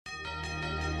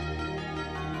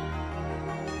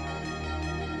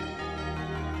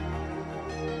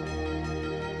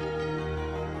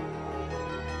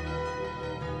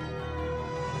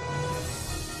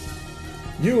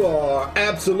You are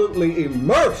absolutely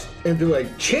immersed into a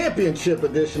championship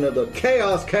edition of the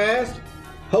ChaosCast,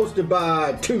 hosted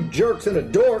by two jerks and a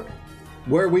dork,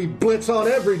 where we blitz on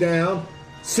every down,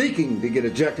 seeking to get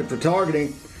ejected for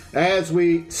targeting, as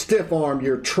we stiff-arm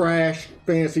your trash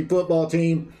fantasy football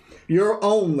team, your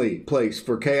only place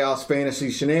for chaos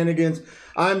fantasy shenanigans.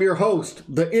 I'm your host,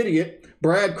 the idiot,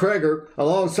 Brad Kreger,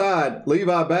 alongside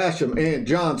Levi Basham and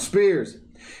John Spears.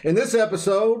 In this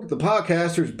episode, the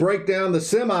podcasters break down the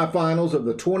semifinals of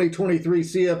the 2023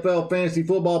 CFL Fantasy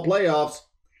Football Playoffs.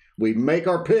 We make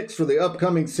our picks for the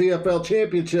upcoming CFL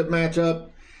Championship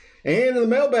matchup. And the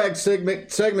mailbag segment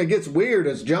gets weird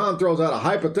as John throws out a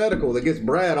hypothetical that gets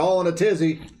Brad all in a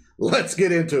tizzy. Let's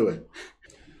get into it.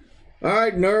 All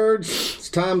right, nerds, it's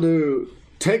time to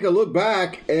take a look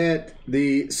back at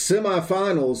the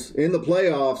semifinals in the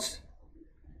playoffs.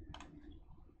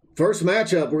 First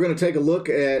matchup, we're going to take a look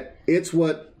at It's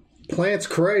What Plants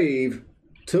Crave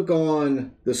took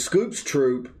on the Scoops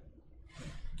Troop.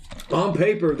 On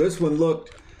paper, this one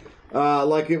looked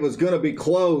like it was going to be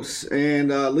close, and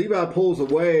Levi pulls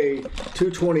away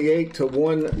 228 to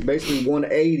basically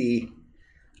 180.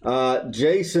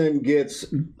 Jason gets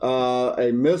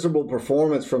a miserable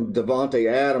performance from Devontae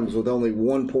Adams with only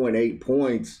 1.8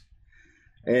 points.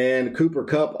 And Cooper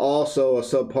Kupp also a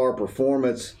subpar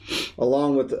performance,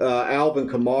 along with Alvin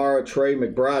Kamara, Trey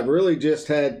McBride. Really just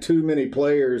had too many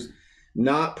players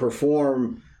not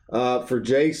perform for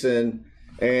Jason.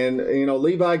 And, you know,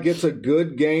 Levi gets a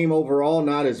good game overall,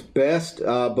 not his best,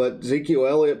 but Ezekiel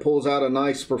Elliott pulls out a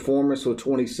nice performance with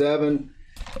 27,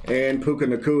 and Puka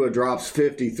Nacua drops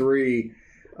 53,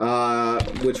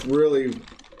 which really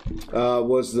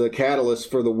was the catalyst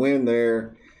for the win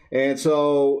there. And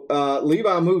so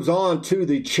Levi moves on to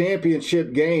the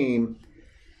championship game.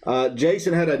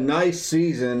 Jason had a nice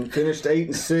season, finished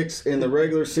 8-6 in the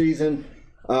regular season,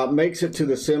 makes it to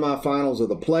the semifinals of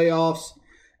the playoffs.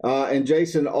 And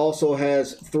Jason also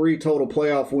has 3 total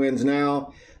playoff wins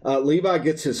now. Levi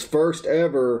gets his first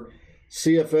ever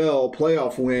CFL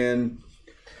playoff win.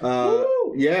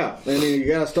 Yeah, I mean, you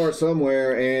got to start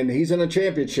somewhere, and he's in a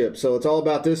championship. So it's all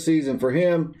about this season for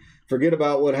him. Forget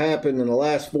about what happened in the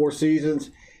last 4 seasons.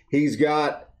 He's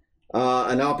got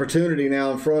an opportunity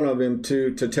now in front of him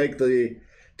to take the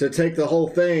whole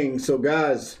thing. So,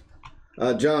 guys,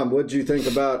 John, what did you think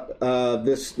about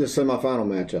this semifinal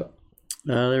matchup?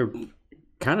 They're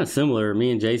kind of similar.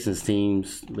 Me and Jason's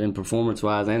teams, in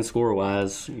performance-wise and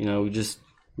score-wise. You know, we just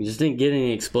didn't get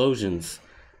any explosions.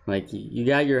 Like, you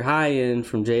got your high end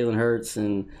from Jalen Hurts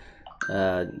and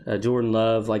Jordan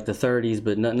Love, like the 30s,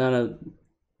 but none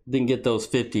didn't get those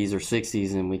 50s or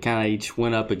 60s, and we kind of each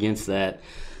went up against that.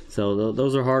 So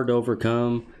those are hard to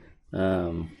overcome.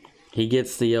 He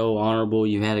gets the honorable,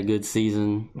 you had a good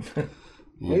season.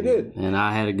 He did. And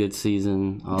I had a good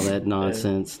season. All that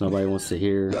nonsense nobody wants to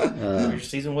hear. Your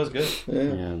season was good.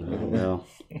 Well,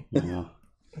 you know,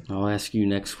 I'll ask you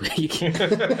next week.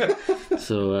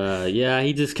 So,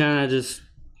 he just kind of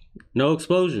no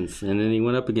explosions. And then he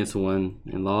went up against one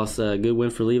and lost. A good win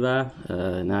for Levi.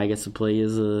 Now he gets to play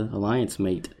as a alliance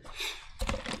mate.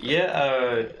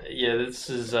 This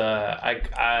is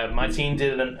my team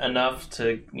did enough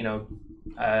to, you know,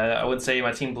 I would say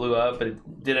my team blew up, but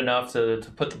it did enough to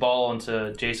put the ball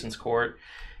into Jason's court,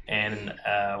 and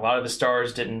a lot of the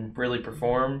stars didn't really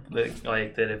perform.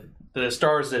 The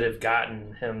stars that have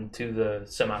gotten him to the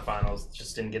semifinals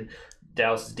just didn't get.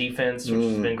 Dallas' defense, which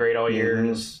has been great all year,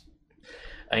 is,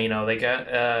 they got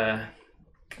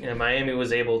Miami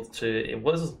was able to. It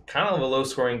was kind of a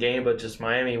low-scoring game, but just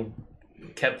Miami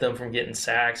kept them from getting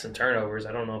sacks and turnovers.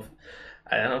 I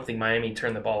don't think Miami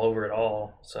turned the ball over at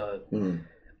all. So, and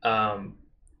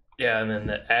then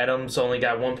the Adams only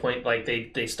got 1 point. Like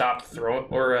they stopped throwing,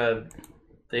 or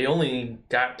they only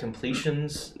got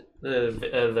completions.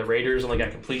 The Raiders only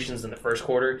got completions in the first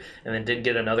quarter, and then didn't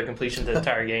get another completion the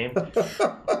entire game.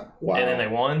 Wow! And then they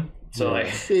won. So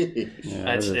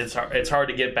it's hard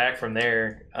to get back from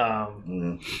there. I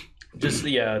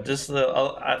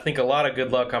think a lot of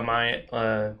good luck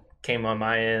on came on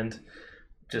my end.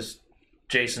 Just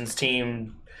Jason's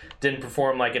team didn't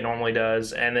perform like it normally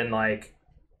does, and then like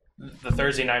the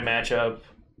Thursday night matchup,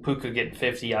 Puka getting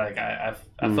 50. I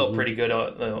felt pretty good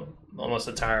almost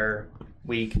the entire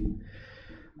week.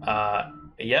 I'm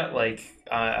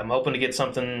hoping to get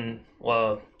something.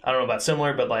 Well, I don't know about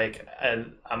similar, but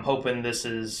I'm hoping this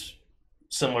is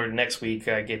similar to next week.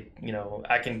 I think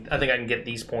I can get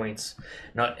these points,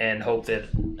 and hope that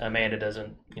Amanda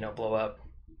doesn't blow up.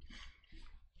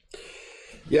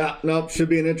 Yeah, no, should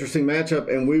be an interesting matchup,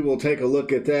 and we will take a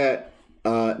look at that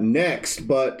next.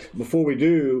 But before we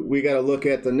do, we got to look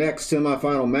at the next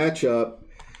semifinal matchup.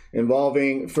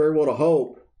 involving Farewell to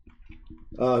Hope,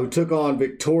 who took on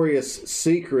Victoria's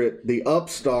Secret, the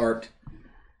upstart.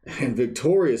 And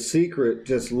Victoria's Secret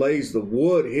just lays the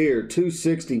wood here,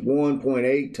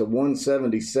 261.8 to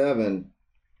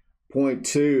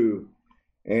 177.2.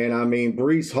 And, I mean,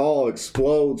 Breece Hall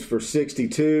explodes for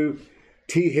 62.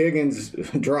 T. Higgins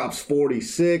drops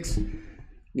 46.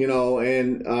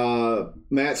 And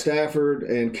Matt Stafford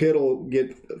and Kittle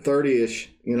get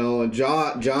 30-ish, and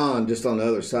John just on the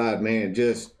other side, man,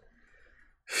 just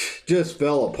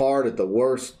fell apart at the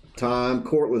worst time.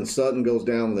 Cortland Sutton goes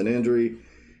down with an injury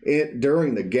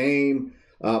during the game.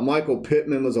 Michael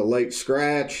Pittman was a late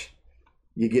scratch.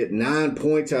 You get 9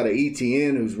 points out of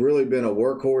ETN, who's really been a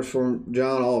workhorse for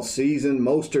John all season.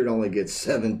 Mostert only gets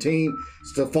 17.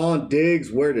 Stephon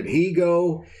Diggs, where did he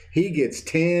go? He gets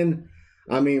 10.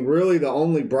 I mean, really the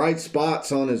only bright spots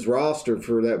on his roster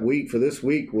for this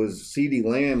week was CeeDee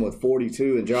Lamb with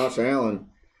 42 and Josh Allen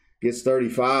gets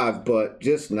 35, but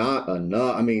just not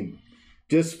enough. I mean,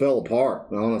 just fell apart,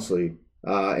 honestly.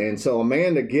 And so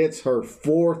Amanda gets her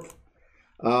fourth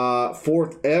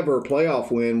ever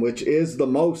playoff win, which is the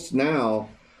most now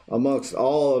amongst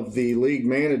all of the league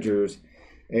managers.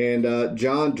 And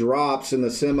John drops in the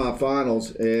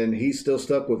semifinals, and he's still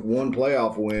stuck with one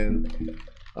playoff win.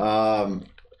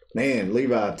 Man,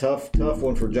 Levi, tough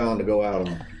one for John to go out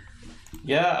on.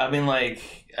 Yeah, I mean,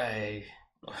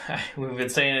 we've been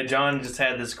saying that John just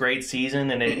had this great season,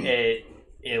 and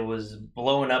it was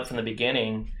blowing up from the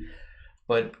beginning,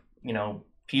 but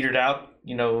petered out,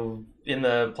 in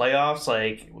the playoffs,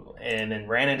 and then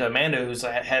ran into Amanda, who's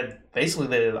had basically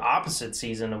the opposite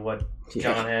season of what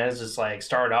John has. Just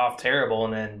started off terrible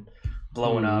and then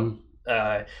blowing up,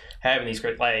 having these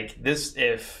great this.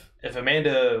 If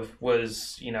Amanda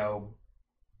was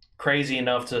crazy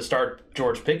enough to start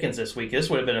George Pickens this week, this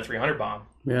would have been a 300 bomb.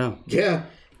 Yeah.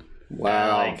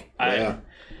 Wow.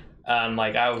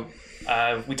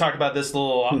 We talked about this a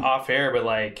little off air, but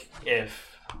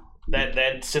if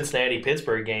that Cincinnati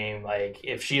Pittsburgh game,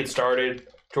 if she had started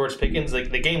George Pickens,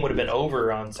 the game would have been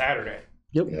over on Saturday.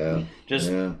 Yep. Yeah.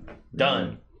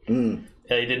 Done. Mm.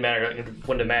 It didn't matter. It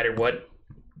wouldn't have mattered what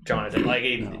John had.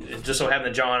 It just so happened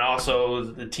that John also,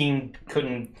 the team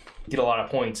couldn't get a lot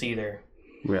of points either.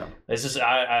 Yeah. It's just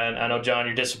I know, John,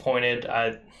 you're disappointed.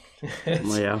 I'm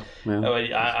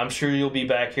sure you'll be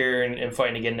back here and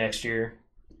fighting again next year.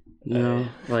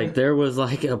 There was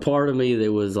a part of me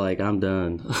that was I'm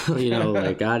done. I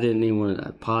didn't even want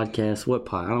to podcast.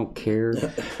 I don't care.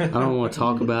 I don't want to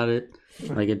talk about it.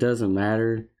 It doesn't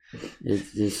matter.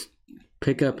 It's just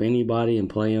pick up anybody and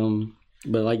play them.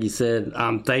 But like you said,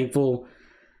 I'm thankful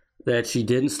that she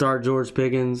didn't start George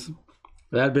Pickens.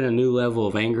 That'd been a new level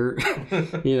of anger,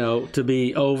 to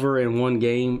be over in one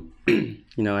game,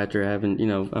 after having,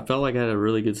 I felt like I had a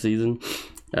really good season.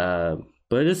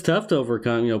 But it's tough to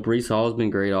overcome. Breece Hall's been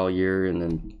great all year. And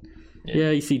then,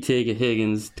 you see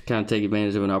Higgins to kind of take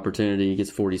advantage of an opportunity. He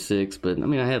gets 46. But,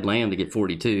 I had Lamb to get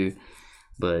 42.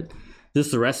 But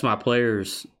just the rest of my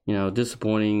players,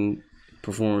 disappointing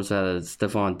performance out of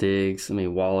Stephon Diggs.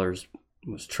 Waller's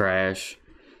was trash.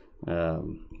 Good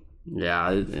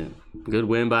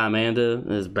win by Amanda.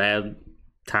 It's bad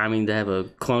timing to have a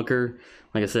clunker.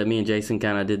 Like I said, me and Jason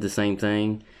kind of did the same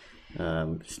thing.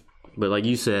 But like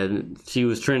you said, she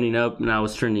was trending up and I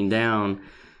was trending down.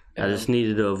 I just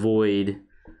needed to avoid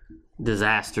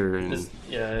disaster.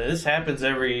 This happens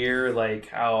every year.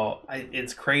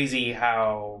 It's crazy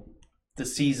how the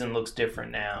season looks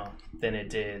different now than it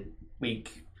did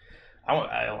week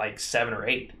 7 or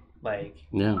 8.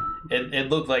 It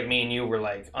looked like me and you were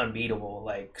unbeatable,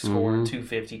 scoring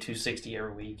 250, 260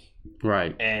 every week.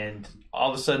 Right. And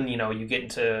all of a sudden, you get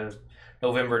into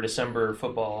November, December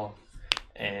football,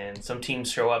 and some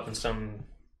teams show up and some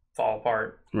fall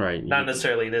apart. Right. Not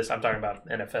necessarily this. I'm talking about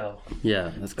NFL.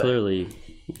 Yeah, that's clearly,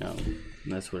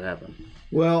 that's what happened.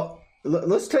 Well,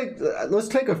 let's take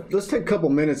a couple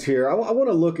minutes here. I want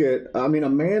to look at.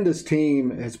 Amanda's team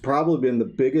has probably been the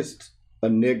biggest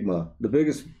enigma, the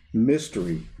biggest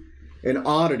mystery, and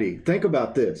oddity. Think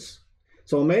about this.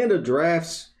 So Amanda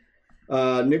drafts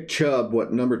Nick Chubb,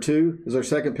 number 2? Is her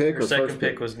second pick? Her second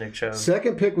pick was Nick Chubb.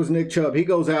 Second pick was Nick Chubb. He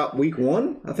goes out week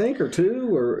 1, I think, or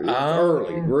 2, or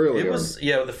early, really. It was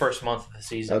early. The first month of the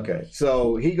season. Okay,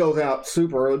 so he goes out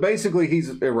super early. Basically, he's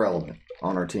irrelevant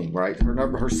on our team, right?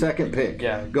 Her second pick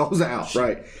goes out,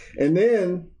 right? And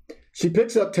then she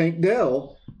picks up Tank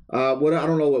Dell. I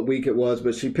don't know what week it was,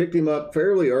 but she picked him up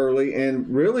fairly early,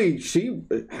 and really,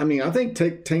 I think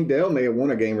Tank Dell may have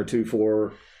won a game or two for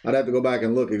her. I'd have to go back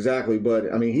and look exactly, but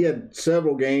he had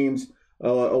several games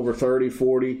over 30,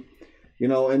 40,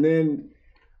 and then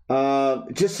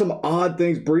Just some odd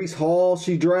things. Breece Hall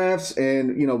she drafts,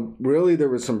 and really there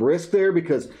was some risk there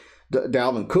because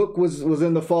Dalvin Cook was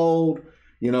in the fold.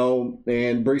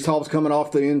 And Breece Hall was coming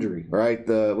off the injury, right?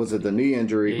 Was it the knee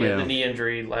injury? Yeah, the knee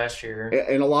injury last year.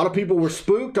 And a lot of people were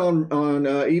spooked on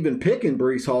even picking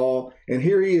Breece Hall, and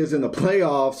here he is in the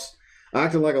playoffs,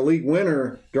 acting like a league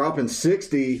winner, dropping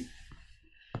 60.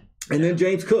 And then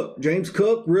James Cook. James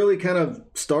Cook really kind of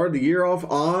started the year off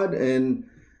odd, and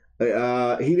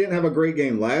he didn't have a great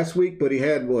game last week, but he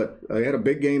had a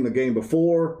big game the game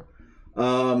before.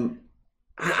 I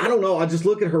don't know. I just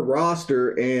look at her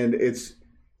roster, and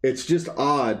it's just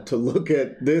odd to look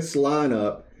at this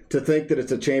lineup to think that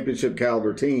it's a championship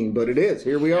caliber team, but it is.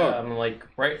 Here we are. I mean, like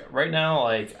right now,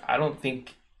 like I don't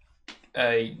think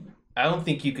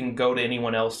you can go to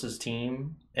anyone else's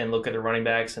team and look at the running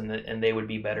backs and they would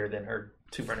be better than her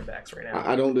 2 running backs right now.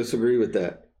 I don't disagree with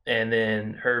that. And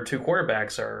then her 2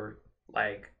 quarterbacks are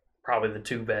like probably the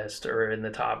 2 best or in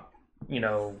the top.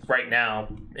 Right now,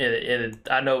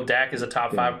 I know Dak is a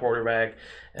top 5 quarterback,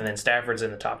 and then Stafford's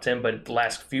in the top 10. But the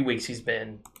last few weeks, he's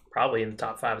been probably in the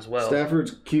top 5 as well.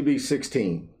 Stafford's QB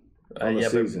 16 on the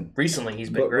season. But recently, he's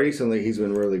been great. Recently, he's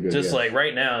been really good. Just like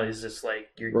right now, he's just like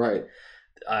you're right.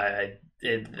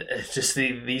 It's just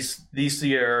these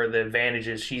 3 are the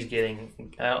advantages she's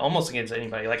getting almost against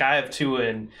anybody. Like I have 2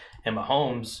 in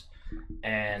Mahomes,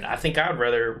 and I think would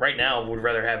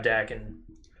rather have Dak and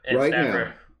right Stafford.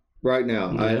 Now. Right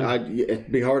now, yeah.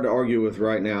 It'd be hard to argue with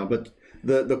right now. But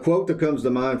the quote that comes to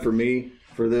mind for me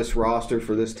for this roster,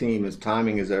 for this team, is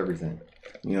timing is everything.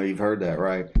 You've heard that,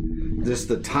 right? Just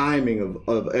the timing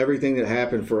of everything that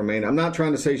happened for Amanda. I'm not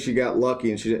trying to say she got lucky,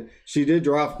 and she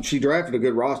drafted a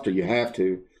good roster. You have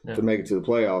to make it to the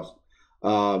playoffs.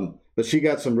 But she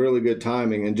got some really good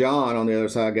timing, and John on the other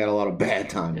side got a lot of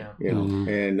bad timing.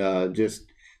 And just.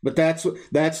 But that's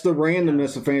the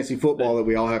randomness of fantasy football that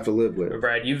we all have to live with.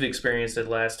 Brad, you've experienced it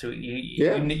last 2.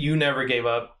 You never gave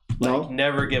up.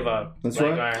 Never give up. That's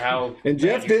right. No matter how. And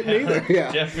Jeff didn't either.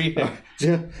 Yeah.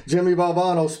 Jimmy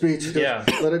Valvano's speech. Yeah.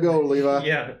 Let it go, Levi.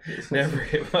 Yeah. Never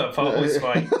give up. Always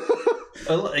fight.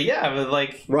 Yeah, but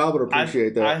like Rob would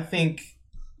appreciate that. I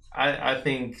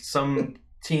think some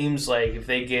teams, like if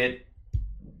they get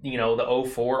the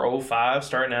 04, 05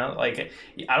 starting out, like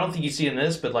I don't think you see in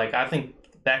this, but like I think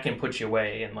that can put you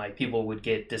away, and like people would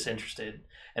get disinterested,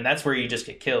 and that's where you just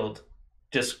get killed.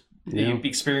 Just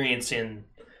experiencing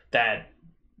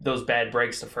those bad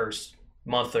breaks the first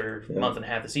month or month and a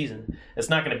half of the season. It's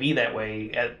not going to be that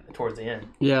way towards the end.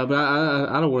 Yeah, but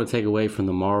I don't want to take away from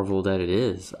the marvel that it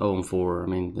is 0-4. I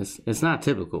mean, it's not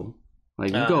typical.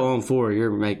 Like you go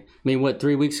 0-4, what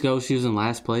 3 weeks ago she was in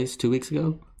last place. 2 weeks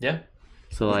ago. Yeah.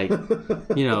 So like,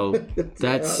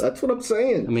 that's what I'm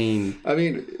saying. I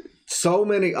mean. So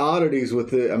many oddities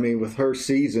with it. With her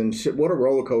season, what a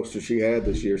roller coaster she had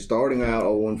this year. Starting out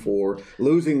 0-4,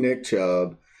 losing Nick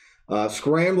Chubb,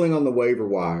 scrambling on the waiver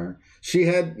wire. She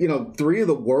had 3 of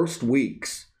the worst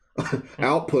weeks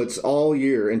outputs all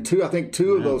year, and two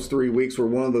of those 3 weeks were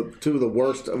 2 of the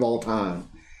worst of all time.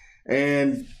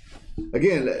 And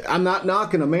again, I'm not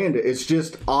knocking Amanda. It's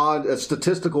just odd, a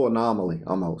statistical anomaly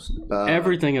almost.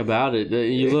 Everything about it.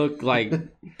 You look like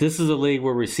this is a league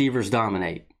where receivers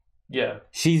dominate. Yeah,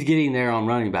 she's getting there on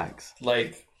running backs.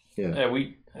 Like,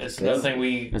 it's another thing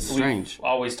it's strange. We've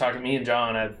always talked to me and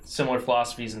John had similar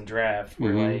philosophies in the draft.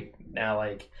 We're like now,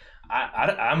 like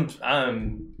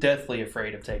I'm deathly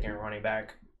afraid of taking a running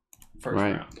back first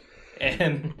round,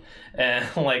 and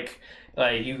like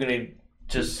you're gonna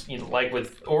just like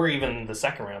with or even the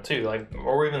second round too, like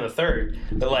or even the third.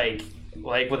 But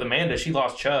like with Amanda, she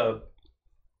lost Chubb.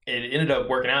 It ended up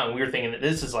working out, and we were thinking that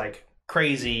this is like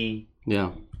crazy.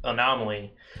 Yeah.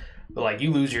 Anomaly, but like you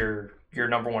lose your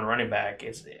number 1 running back,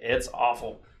 it's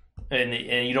awful, and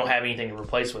you don't have anything to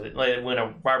replace with it. Like when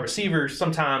a wide receiver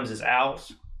sometimes is out,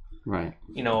 right?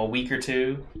 A week or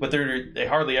 2, but they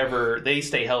hardly ever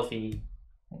stay healthy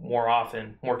more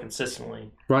often, more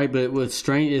consistently. Right, but what's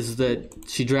strange is that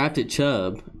she drafted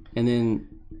Chubb, and then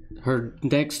her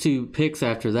next 2 picks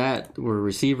after that were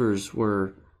receivers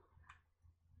were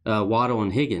Waddle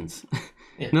and Higgins.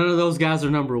 Yeah. None of those guys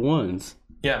are number 1s.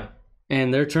 Yeah.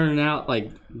 And they're turning out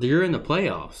like you're in the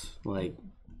playoffs. Like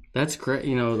that's great,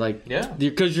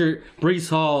 because you're Breece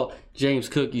Hall, James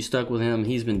Cook. You stuck with him.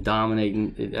 He's been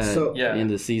dominating in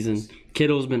the season.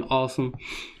 Kittle's been awesome.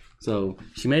 So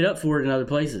she made up for it in other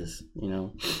places.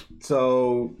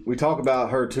 So we talk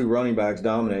about her 2 running backs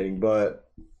dominating, but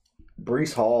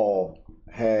Breece Hall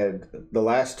had the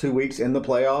last 2 weeks in the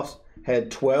playoffs had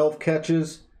 12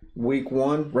 catches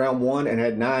round 1, and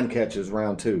had 9 catches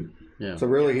round 2. Yeah. So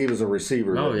really, he was a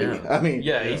receiver. Oh yeah.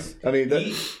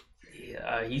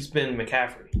 He's been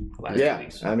McCaffrey the last 2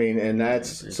 weeks. I mean, and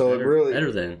that's It's so better, it really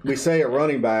better than we say a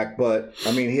running back, but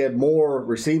I mean he had more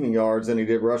receiving yards than he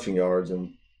did rushing yards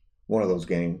in one of those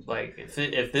games. Like if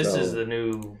this is the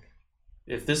new,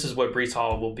 if this is what Breece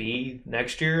Hall will be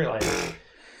next year, like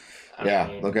I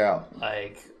mean, look out.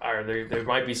 Like there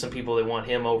might be some people that want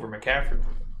him over McCaffrey.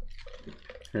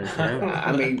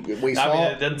 I mean, we saw. I mean,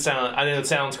 it doesn't sound. I know it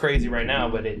sounds crazy right now,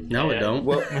 but it don't.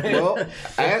 Well,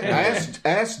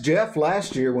 ask Jeff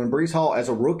last year when Breece Hall, as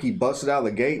a rookie, busted out of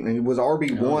the gate and he was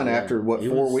RB1 after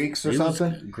 4 weeks or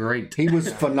something. Great. He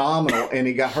was phenomenal, and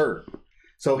he got hurt.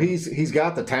 So he's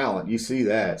got the talent. You see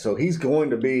that. So he's going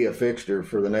to be a fixture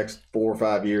for the next 4 or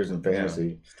 5 years in fantasy.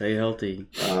 Yeah. Stay healthy.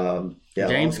 as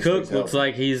James long Cook as looks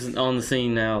like he's on the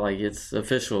scene now. Like it's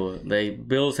official.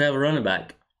 Bills have a running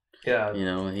back. Yeah, you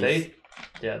know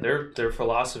their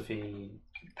philosophy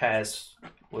past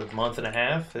month and a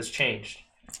half has changed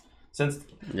since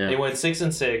they went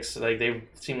 6-6. Like they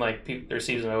seemed like their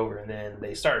season over, and then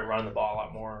they started running the ball a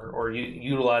lot more, or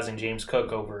utilizing James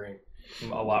Cook over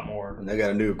a lot more. And they got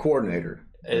a new coordinator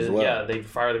as well. Yeah, they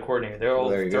fired the coordinator.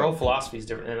 Their whole philosophy is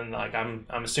different, and like I'm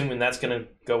assuming that's going to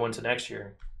go into next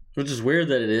year. Which is weird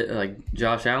that it is like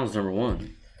Josh Allen's number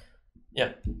one.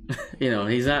 Yeah.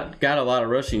 He's not got a lot of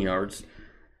rushing yards.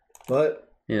 But,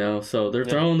 so they're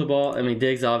throwing the ball. I mean,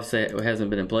 Diggs obviously hasn't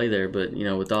been in play there, but,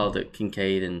 with all the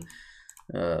Kincaid and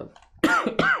the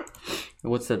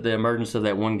emergence of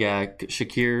that one guy,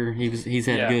 Shakir, he's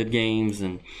had good games,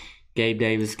 and Gabe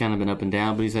Davis has kind of been up and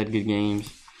down, but he's had good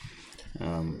games.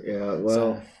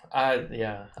 You're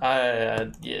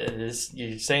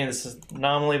saying this is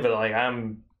anomaly, but like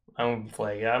I'm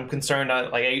concerned.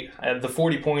 The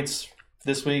 40 points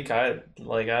this week, I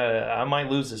might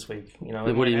lose this week.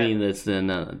 What do you mean that's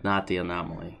not the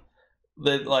anomaly?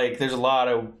 That there's a lot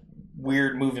of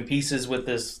weird moving pieces with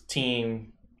this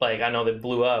team. Like I know they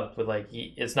blew up, but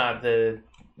it's not the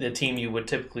team you would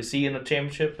typically see in a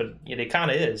championship, but it kind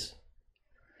of is.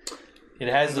 It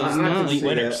has those elite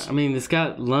winners. I mean, it's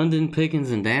got London,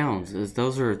 Pickens, and Downs.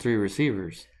 Those are 3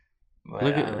 receivers.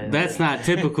 Well, that's not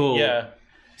typical. Yeah.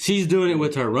 She's doing it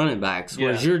with her running backs,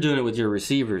 whereas you're doing it with your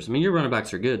receivers. I mean, your running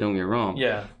backs are good, don't get me wrong.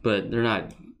 Yeah. But they're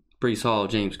not Breece Hall,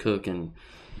 James Cook, and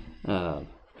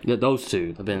those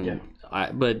two have been. Yeah.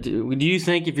 But do you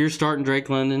think if you're starting Drake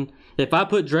London, if I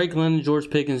put Drake London,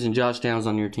 George Pickens, and Josh Downs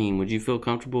on your team, would you feel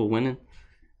comfortable winning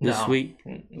this week?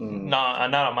 No,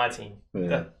 not on my team.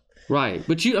 Yeah. Right.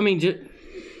 But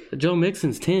Joe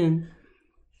Mixon's 10,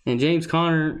 and James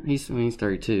Conner, he's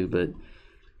 32, but.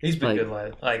 He's been good,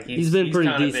 lad. He's been pretty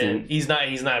decent. He's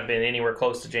not been anywhere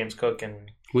close to James Cook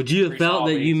and. Would you have felt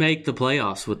that you make the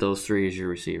playoffs with those 3 as your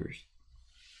receivers?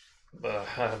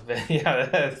 That'd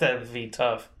be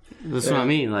tough. That's what I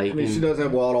mean. She does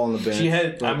have Waddle on the bench. She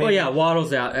had.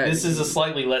 Waddle's out. This is a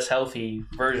slightly less healthy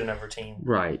version of her team,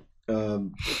 right?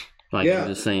 I'm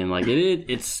just saying,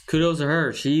 it's kudos to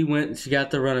her. She got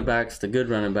the running backs, the good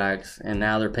running backs, and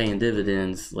now they're paying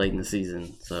dividends late in the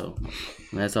season. So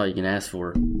that's all you can ask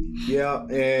for. Yeah,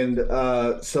 and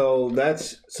so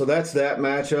that's that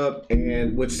matchup,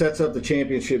 and which sets up the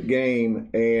championship game,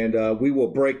 and we will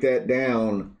break that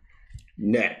down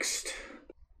next.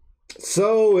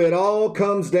 So it all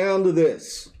comes down to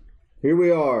this. Here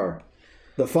we are,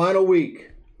 the final week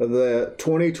of the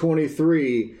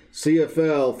 2023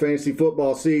 CFL fantasy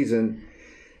football season,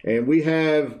 and we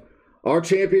have our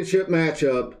championship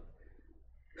matchup,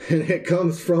 and it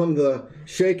comes from the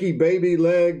Shaky Baby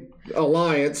Leg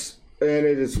Alliance, and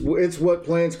it's What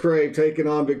Plants Crave taking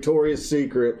on Victoria's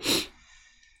Secret.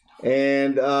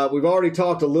 And we've already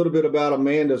talked a little bit about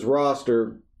Amanda's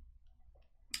roster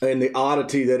and the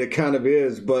oddity that it kind of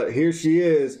is, but here she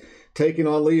is taking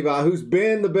on Levi, who's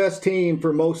been the best team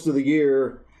for most of the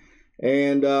year.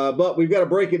 And but we've got to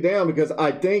break it down because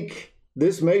I think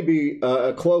this may be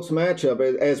a close matchup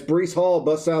as Breece Hall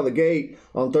busts out of the gate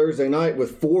on Thursday night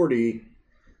with 40.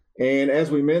 And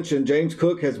as we mentioned, James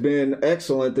Cook has been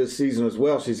excellent this season as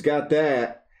well. She's got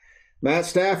that. Matt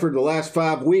Stafford the last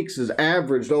 5 weeks has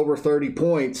averaged over 30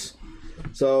 points.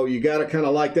 So you got to kind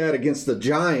of like that against the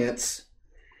Giants.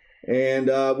 And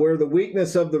where the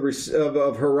weakness of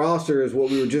her roster is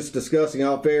what we were just discussing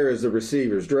off air is the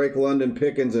receivers. Drake, London,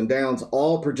 Pickens, and Downs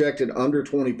all projected under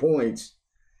 20 points.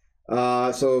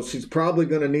 So she's probably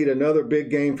going to need another big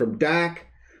game from Dak,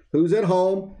 who's at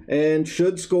home and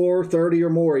should score 30 or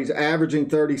more. He's averaging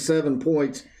 37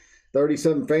 points,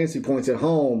 37 fantasy points at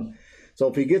home. So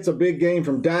if he gets a big game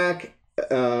from Dak,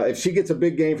 if she gets a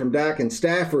big game from Dak and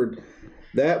Stafford,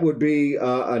 that would be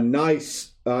a nice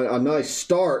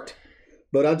start.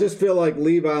 But I just feel like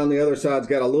Levi on the other side's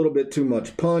got a little bit too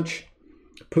much punch.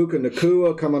 Puka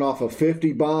Nakua coming off of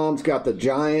 50 bombs, got the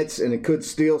Giants, and it could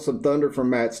steal some thunder from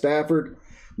Matt Stafford.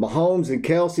 Mahomes and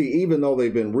Kelsey, even though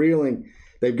they've been reeling,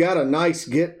 they've got a nice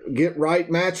get-right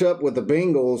matchup with the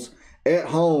Bengals at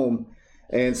home.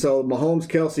 And so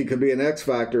Mahomes-Kelsey could be an X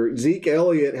factor. Zeke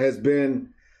Elliott has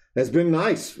been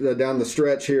nice down the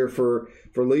stretch here for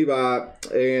Levi.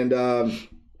 And,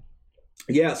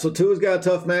 so Tua's got a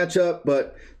tough matchup,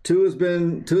 but Tua's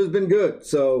been good.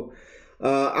 So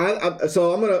I'm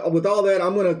gonna, with all that,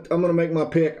 I'm gonna make my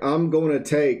pick. I'm going to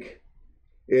take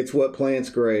It's What Plants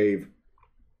Crave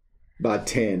by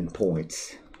 10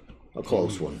 points. A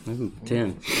close one.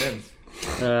 10.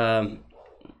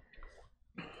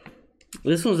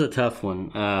 This one's a tough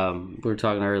one. We were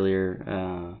talking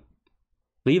earlier.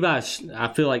 I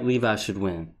feel like Levi should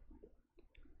win.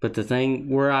 But the thing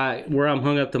where I'm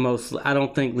hung up the most, I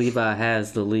don't think Levi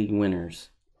has the league winners.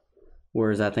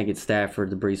 Whereas I think it's Stafford,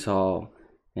 the Breece Hall,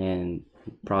 and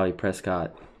probably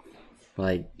Prescott,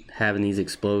 like having these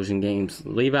explosion games.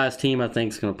 Levi's team, I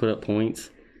think, is going to put up points,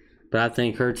 but I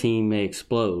think her team may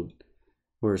explode.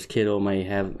 Whereas Kittle may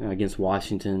have against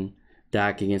Washington,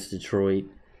 Dak against Detroit.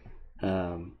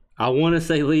 I want to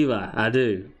say Levi, I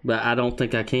do, but I don't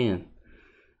think I can.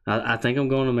 I think I'm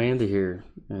going Amanda here,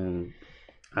 and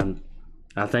I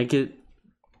don't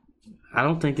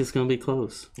think it's going to be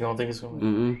close. You don't think it's going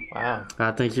to be? Wow.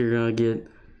 I think you're going to get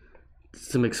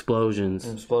some explosions.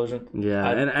 An explosion? Yeah,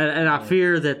 and I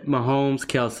fear that Mahomes,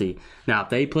 Kelsey, now if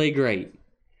they play great,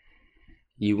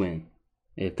 you win.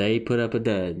 If they put up a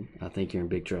dud, I think you're in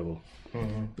big trouble.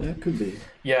 Mm-hmm. That could be.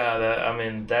 Yeah,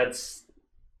 that's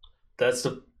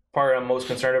the part I'm most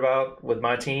concerned about with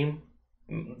my team.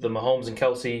 The Mahomes and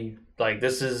Kelsey, like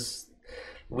this is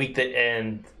week that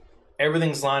and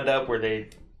everything's lined up where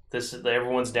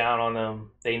everyone's down on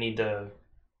them. They need to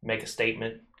make a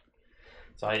statement.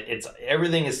 So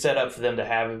everything is set up for them to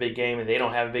have a big game, and they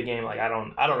don't have a big game. Like I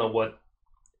don't know what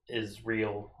is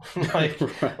real. like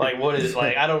what is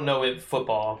like I don't know it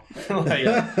football.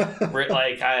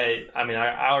 like I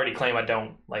already claim I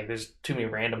don't. Like there's too many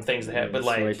random things to have, but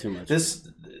like way too much. This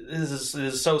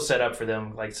is so set up for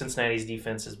them. Like Cincinnati's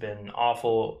defense has been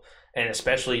awful, and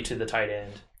especially to the tight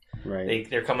end. Right.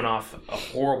 They're coming off a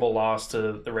horrible loss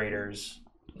to the Raiders,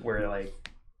 where like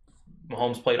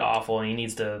Mahomes played awful, and he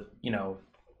needs to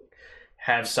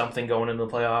have something going into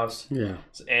the playoffs. Yeah.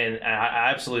 And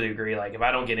I absolutely agree. Like if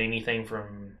I don't get anything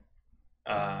from,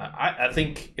 I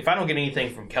think if I don't get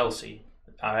anything from Kelsey,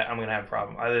 I'm gonna have a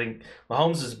problem. I think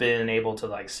Mahomes has been able to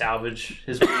like salvage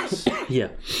his pace. Yeah.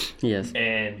 Yes.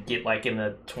 And get like in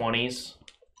the 20s,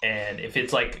 and if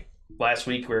it's like last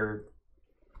week where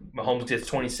Mahomes gets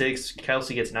 26,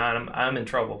 Kelsey gets 9, I'm in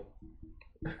trouble.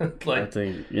 I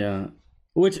think, yeah.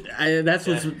 That's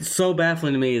what's so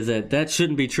baffling to me is that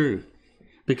shouldn't be true.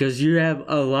 Because you have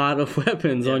a lot of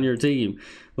weapons on your team.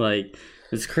 Like,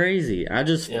 it's crazy. I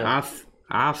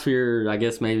fear, I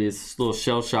guess maybe it's a little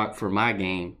shell shock for my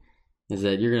game, is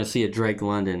that you're going to see a Drake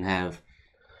London have,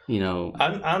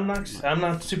 I'm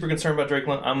not super concerned about Drake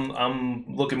London.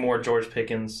 I'm looking more at George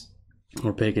Pickens.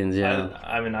 Or Pickens, yeah.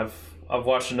 I've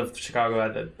watched enough of Chicago.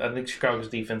 I think Chicago's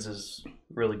defense is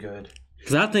really good.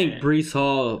 Because I think Breece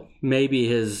Hall maybe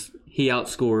he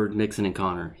outscored Mixon and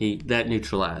Connor. That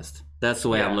neutralized. That's the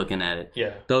way I'm looking at it.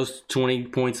 Yeah. Those 20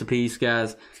 points apiece,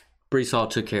 guys, Breece Hall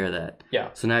took care of that. Yeah.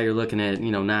 So now you're looking at,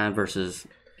 9 versus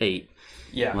 8.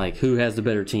 Yeah. Like, who has the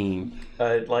better team?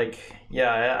 I'm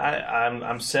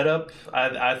set up.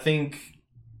 I think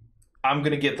I'm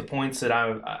going to get the points that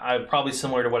I'm probably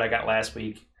similar to what I got last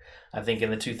week. I think in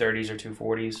the 230s or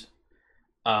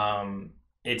 240s.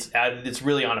 It's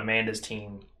really on Amanda's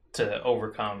team to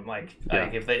overcome. Like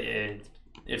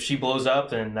if she blows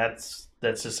up, then that's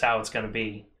just how it's going to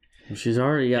be. She's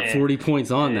already got 40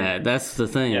 points on that. That's the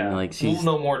thing. Yeah. Like we'll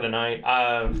know more tonight.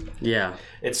 Yeah.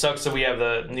 It sucks that we have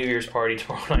the New Year's party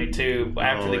tomorrow night too.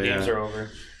 After the games are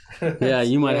over. Yeah,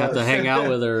 you might have to hang out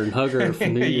with her and hug her for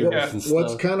New Year's and stuff.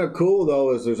 What's kind of cool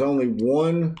though is there's only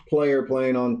one player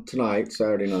playing on tonight,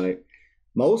 Saturday night.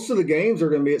 Most of the games are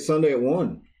going to be at Sunday at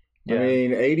 1. Yeah. I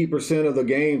mean, 80% of the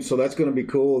games, so that's going to be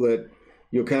cool that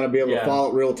you'll kind of be able to follow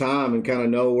it real time and kind of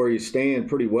know where you stand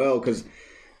pretty well because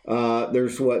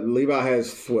there's Levi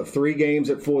has 3 games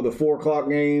the 4 o'clock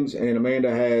games, and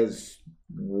Amanda has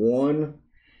 1.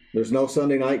 There's no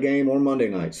Sunday night game or Monday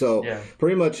night, so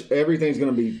pretty much everything's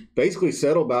going to be basically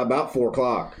settled by about 4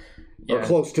 o'clock or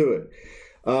close to it.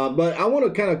 But I want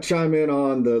to kind of chime in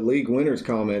on the league winners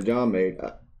comment John made.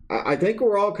 I think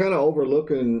we're all kind of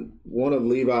overlooking one of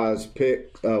Levi's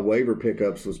waiver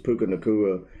pickups was Puka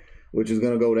Nakua, which is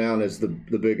going to go down as the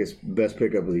best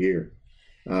pickup of the year.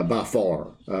 by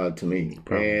far to me.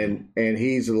 And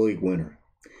he's the league winner.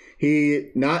 He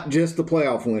not just the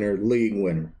playoff winner, league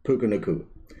winner, Puka Nacua.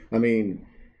 I mean,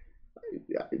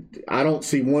 I don't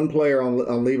see one player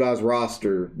on Levi's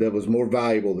roster that was more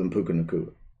valuable than Puka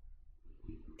Nacua.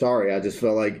 Sorry, I just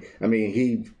felt like, I mean,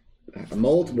 he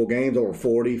multiple games over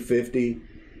 40, 50.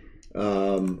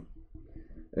 And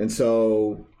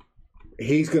so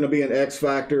he's going to be an X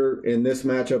factor in this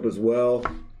matchup as well.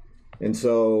 And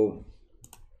so,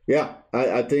 yeah,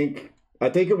 I think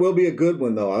it will be a good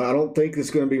one, though. I don't think it's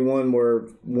going to be one where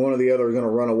one or the other is going to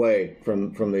run away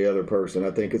from the other person. I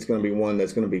think it's going to be one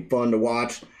that's going to be fun to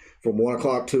watch from 1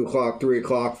 o'clock, 2 o'clock, 3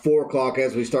 o'clock, 4 o'clock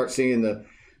as we start seeing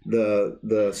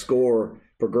the score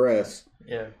progress.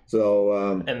 Yeah. So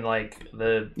and like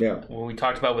when we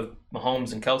talked about with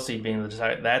Mahomes and Kelsey being the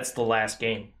decider, that's the last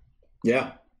game.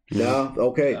 Yeah. Yeah.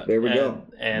 Okay. There we go.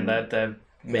 And that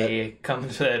may come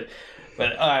to that.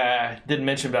 But I didn't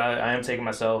mention, but I am taking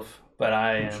myself. But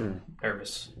I am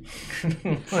nervous.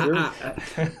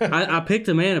 I picked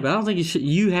Amanda, but I don't think you should.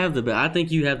 I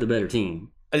think you have the better team.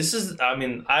 This is. I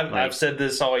mean, I've said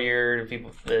this all year to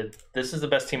people that this is the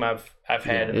best team I've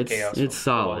had in the Chaos. It's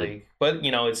solid, league. But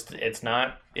it's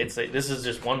not. This is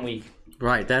just 1 week.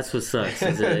 Right, that's what sucks.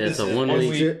 It's a 1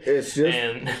 week. It's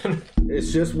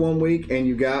just 1 week, and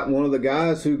you got one of the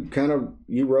guys who kind of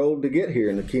you rolled to get here,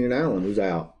 and Keenan Allen, who's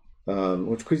out,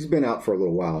 which he's been out for a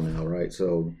little while now, right?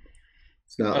 So.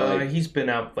 It's not like he's been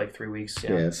out like 3 weeks.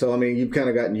 Yeah. So I mean, you've kind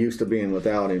of gotten used to being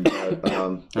without him. But,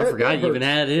 I forgot you even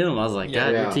had him. I was like,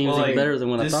 God, your team's even better than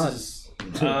what I thought.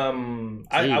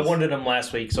 I wanted him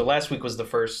last week. So last week was the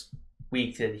first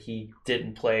week that he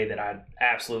didn't play that I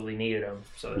absolutely needed him.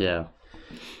 So yeah.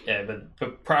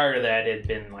 But prior to that, it had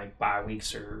been like bye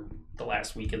weeks or the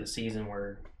last week of the season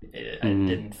where it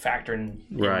didn't factor in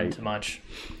too much.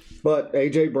 But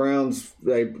A.J. Brown's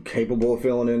capable of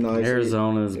filling in nicely.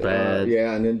 Arizona's bad.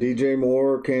 Yeah, and then DJ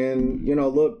Moore can,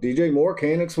 DJ Moore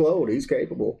can explode. He's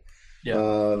capable. Yeah.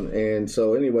 And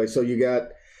so anyway, so you got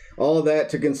all of that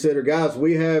to consider. Guys,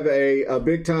 we have a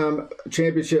big-time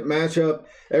championship matchup.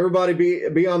 Everybody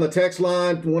be on the text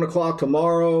line, 1 o'clock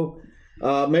tomorrow,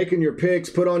 making your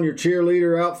picks. Put on your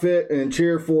cheerleader outfit and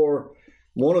cheer for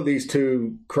one of these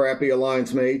two crappy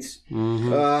alliance mates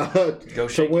Go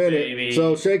to win baby. it.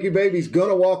 So Shaky Baby's going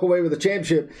to walk away with a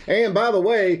championship. And by the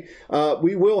way,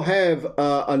 we will have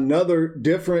another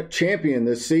different champion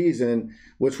this season,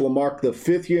 which will mark the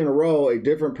 5th year in a row a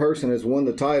different person has won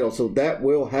the title. So that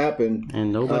will happen.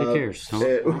 And nobody cares.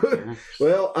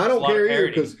 Well, I don't care either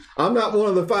because I'm not one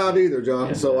of the 5 either, John.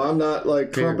 Yeah. So I'm not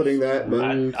like trumpeting that. But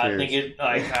I think it,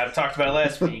 like I've talked about it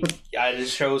last week, it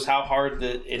just shows how hard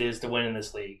it is to win in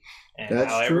this league. And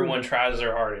that's how true. Everyone tries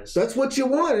their hardest. That's what you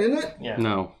want, isn't it? Yeah.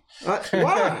 No.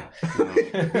 Why? No.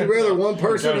 You'd rather one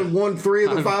person have won 3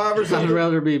 of the 5 or something? I'd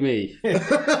rather be me.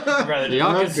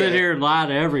 Y'all can sit here and lie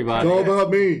to everybody. It's all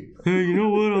about me. Hey, you know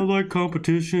what? I like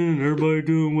competition and everybody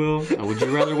doing well. Would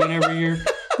you rather win every year?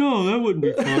 No, that wouldn't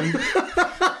be fun.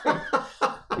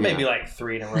 Maybe like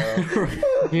 3 in a row.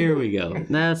 Here we go.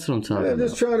 That's what I'm talking about.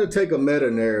 Just trying to take a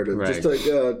meta narrative. Right.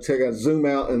 Just take a zoom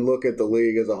out and look at the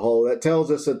league as a whole. That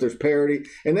tells us that there's parity,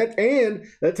 and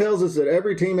that tells us that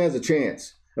every team has a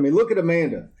chance. I mean, look at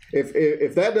Amanda.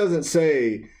 If that doesn't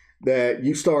say that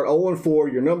you start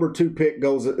 0-4, your number 2 pick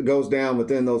goes down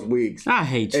within those weeks. I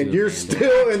hate you, and you're Amanda.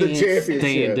 still in the championship.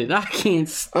 Stand it. I can't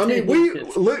stand it. I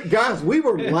mean, guys, we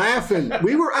were laughing.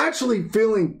 We were actually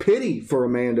feeling pity for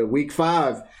Amanda week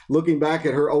 5. Looking back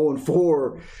at her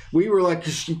 0-4, we were like,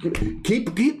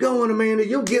 keep going, Amanda.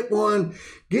 You'll get one.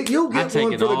 You'll get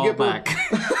one for the Gipper. Back.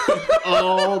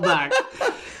 All back.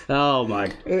 Oh my!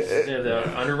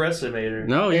 They're underestimated.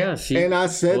 No, yeah, and I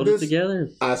said this together.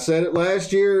 I said it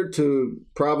last year to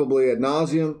probably ad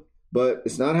nauseum, but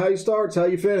it's not how you start; it's how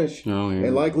you finish. Oh, yeah.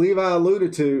 And like Levi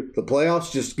alluded to, the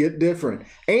playoffs just get different,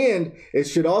 and it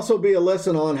should also be a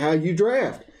lesson on how you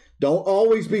draft. Don't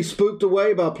always be spooked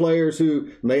away by players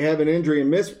who may have an injury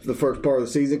and miss the first part of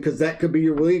the season, because that could be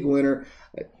your league winner,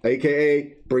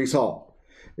 a.k.a. Breece Hall.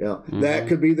 That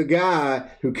could be the guy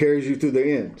who carries you through the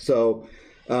end. So,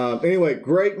 anyway,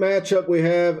 great matchup we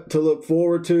have to look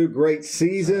forward to. Great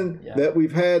season that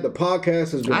we've had. The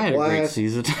podcast has been I had a blast. A great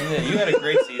season. Yeah, you had a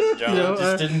great season,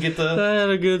 John. Didn't get the. I had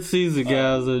a good season,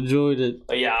 guys. I enjoyed it.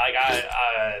 But yeah, like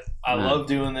I love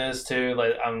doing this too.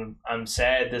 Like I'm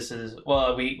sad. This is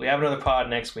we have another pod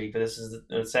next week, but it's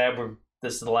sad.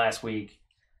 This is the last week.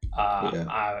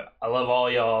 I love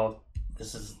all y'all.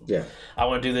 This is I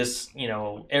want to do this,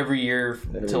 every year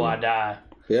until I die.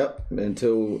 Yep.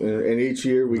 And each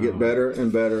year we get better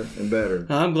and better and better.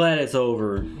 I'm glad it's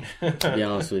over. To be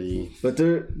honest with you, but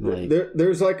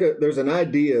there's an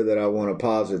idea that I want to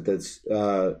posit that's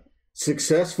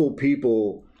successful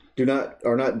people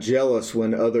are not jealous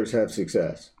when others have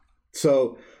success.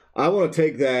 So I want to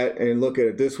take that and look at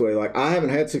it this way. Like, I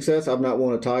haven't had success. I've not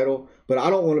won a title. But I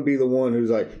don't want to be the one who's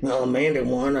like, no, Amanda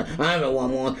won. I haven't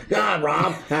won one. God,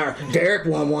 Rob, or Derek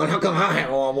won one. How come I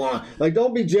haven't won one? Like,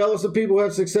 don't be jealous of people who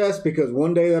have success, because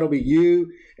one day that'll be you,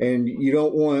 and you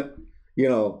don't want,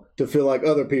 to feel like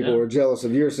other people are jealous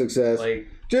of your success. Like,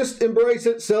 just embrace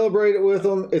it, celebrate it with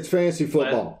them. It's fantasy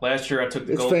football. Last year I took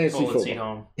the golden seat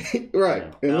home. Right.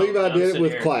 Yeah. And Levi did it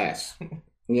with class.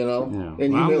 And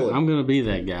humility. I'm going to be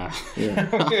that guy. Yeah.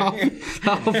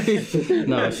 I'll be,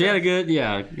 no, she had a good,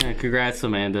 congrats,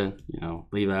 Amanda.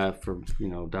 Levi for,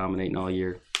 dominating all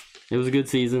year. It was a good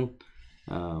season.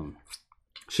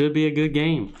 Should be a good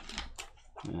game.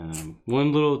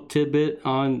 One little tidbit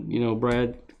on,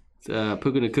 Brad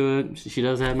Puka Nakua. She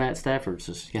does have Matt Stafford,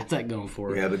 so she got that going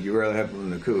for her. Yeah, but you rather have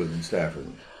Nakua than Stafford.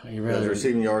 Because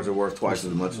receiving yards are worth twice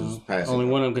as much as passing. Only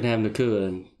one of them could have Nakua,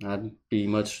 and I'd be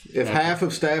much. If half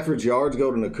of Stafford's yards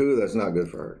go to Nakua, that's not good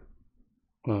for her.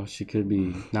 Well, she could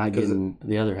be not getting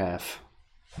the other half.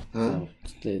 Huh?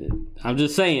 So, I'm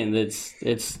just saying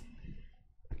it's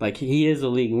like, he is a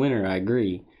league winner. I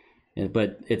agree,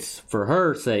 but it's for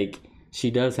her sake. She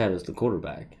does have us the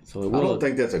quarterback, so I don't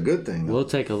think that's a good thing. We'll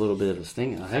take a little bit of a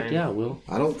sting. Heck yeah, we'll.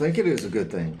 I don't think it is a good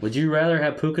thing. Would you rather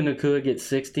have Puka Nakua get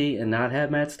 60 and not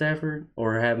have Matt Stafford,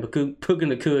 or have Puka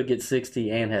Nakua get 60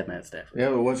 and have Matt Stafford? Yeah,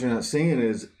 but what you're not seeing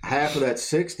is half of that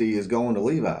 60 is going to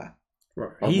Levi.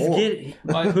 Right.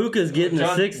 Puka's getting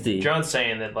a 60. John's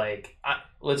saying that,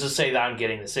 let's just say that I'm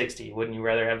getting the 60. Wouldn't you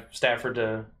rather have Stafford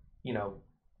to,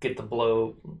 get the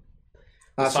blow?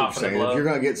 That's what I'm saying. If you're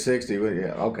going to get 60,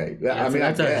 okay. Yeah,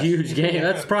 that's a huge game.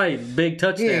 That's probably a big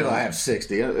touchdown. Yeah, I have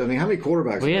 60. I mean, how many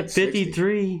quarterbacks? We had 53.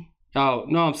 60? Oh,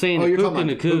 no, I'm saying Puka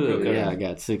Nakua. Yeah, I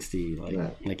got 60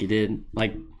 like he did.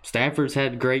 Like, Stafford's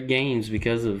had great games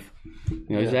because of,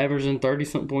 he's averaging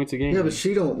 30-something points a game. Yeah, but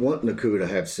she don't want Nakua to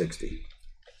have 60.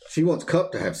 She wants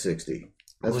Kupp to have 60.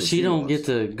 Well, she don't get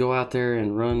to go out there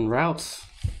and run routes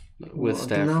with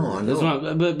Stafford. No, I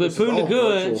know. But Puka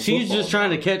Nakua, she's just trying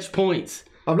to catch points.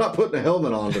 I'm not putting a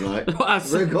helmet on tonight. What I'm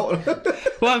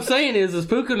saying is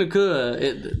Puka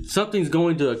Nakua, something's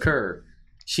going to occur.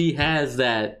 She has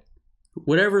that.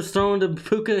 Whatever's thrown to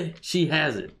Puka, she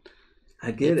has it.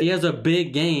 I get it. If he has a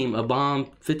big game, a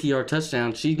bomb, 50-yard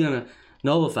touchdown, she's going to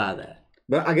nullify that.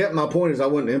 But I get my point is I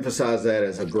wouldn't emphasize that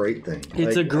as a great thing. It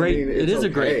is a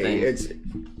great thing.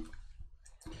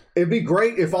 It'd be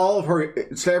great if all of her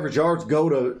Stafford's yards go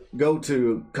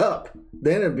to Kupp.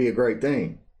 Then it'd be a great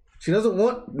thing. She doesn't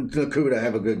want Nakua to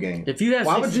have a good game.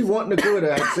 Why would you want Nakua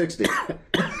to have 60?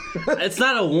 It's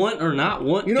not a want or not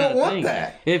want. You don't want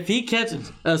that. If he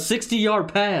catches a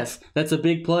 60-yard pass, that's a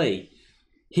big play.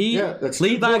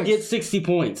 Levi gets 60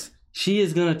 points. She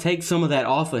is going to take some of that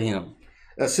off of him.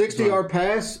 A 60-yard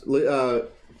pass,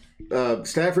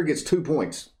 Stafford gets 2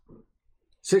 points.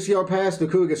 60-yard pass,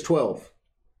 Nakua gets 12.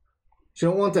 She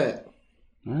don't want that.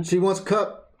 Right. She wants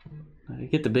Kupp. You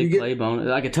get the big play bonus,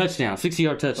 like a touchdown,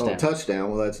 60-yard touchdown. Oh, touchdown.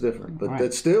 Well, that's different. But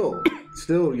that's still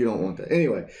you don't want that.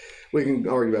 Anyway, we can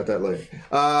argue about that later.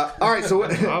 All right, so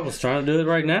I was trying to do it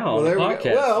right now on the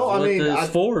podcast. Well, I mean,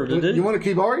 you want to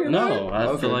keep arguing? No,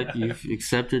 I feel like you've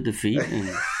accepted defeat.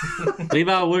 And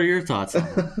Levi, what are your thoughts on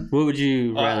it? What would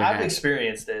you rather have? I've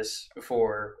experienced this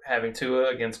before, having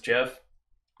Tua against Jeff.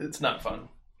 It's not fun.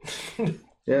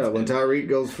 Yeah, when Tyreek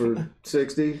goes for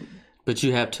 60. But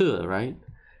you have Tua, right?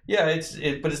 Yeah,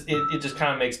 it just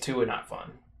kind of makes Tua not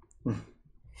fun.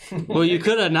 Well, you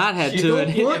could have not had Tua.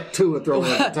 You don't want Tua throwing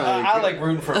at Tyreek. I like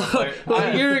rooting for him.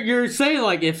 Well, you're saying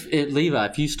like if Levi,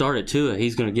 if you started Tua,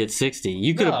 he's going to get 60.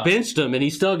 You could have benched him and he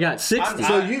still got 60.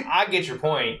 I get your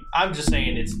point. I'm just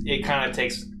saying it kind of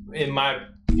takes, in my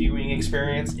viewing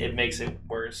experience, it makes it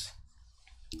worse.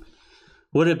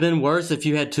 Would it have been worse if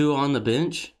you had Tua on the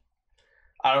bench?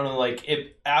 I don't know, like,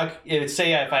 if I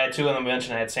had Tua on the bench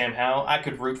and I had Sam Howell, I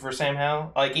could root for Sam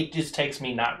Howell. Like, it just takes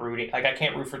me not rooting. Like, I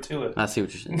can't root for Tua. I see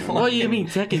what you're saying. Well, you mean,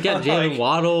 Tech has got Jalen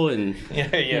Waddle and,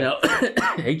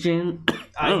 H.N.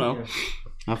 I don't know.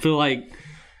 I feel like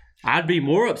I'd be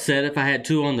more upset if I had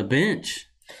Tua on the bench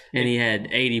and he had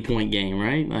 80-point game,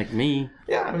 right? Like me.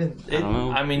 Yeah, I mean, I don't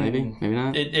know. Maybe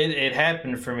not. It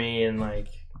happened for me, and, like,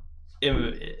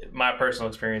 my personal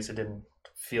experience, it didn't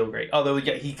feel great. Although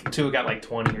Tua got like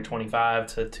 20 or 25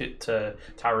 to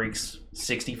Tyreek's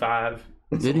 65.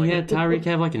 Did he have Tyreek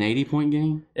have like an 80-point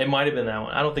game? It might have been that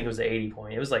one. I don't think it was the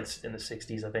 80-point. It was like in the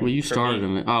 60s, I think. Well, you started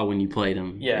him. When you played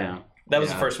him. Yeah. That was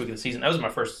the first week of the season. That was my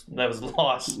first. That was a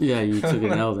loss. Yeah, you took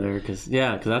an L there because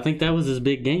I think that was his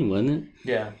big game, wasn't it?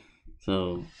 Yeah.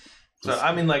 So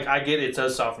I mean, like, I get it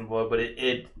does soften the blow, but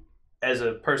it as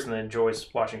a person that enjoys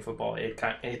watching football, it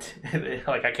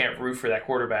like I can't root for that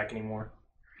quarterback anymore.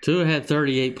 Tua had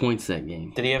 38 points that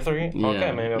game. Did he have 38? Yeah.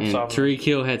 Okay, maybe I'm soft. Tyreek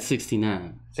Hill had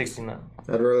 69. 69.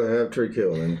 I'd rather have Tyreek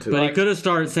Hill than Tua. But he could have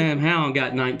started Sam Howell and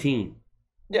got 19.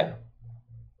 Yeah.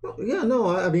 Yeah,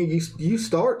 no, I mean, you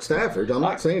start Stafford. I'm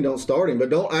not saying don't start him, but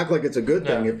don't act like it's a good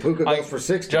thing. If Puka goes for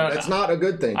 60, John, that's not a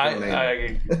good thing for me.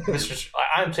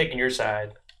 I'm taking your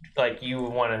side. Like, you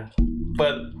would want to,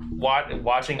 but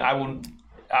watching, I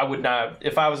would not,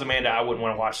 if I was Amanda, I wouldn't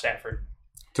want to watch Stafford.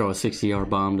 Throw a 60-yard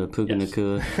bomb to Puka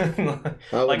Nakua.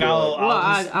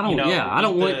 I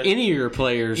don't want any of your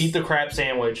players. Eat the crap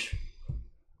sandwich.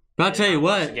 But I'll tell you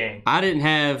what, I didn't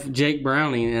have Jake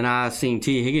Browning, and I seen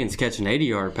T. Higgins catch an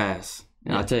 80-yard pass.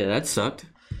 And I'll tell you, that sucked.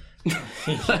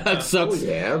 That sucks.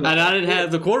 And I didn't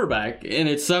have the quarterback, and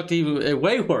it sucked even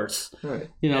way worse. Right.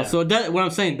 So what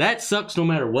I'm saying, that sucks no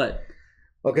matter what.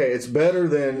 Okay, it's better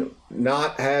than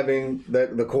not having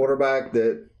the quarterback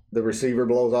that the receiver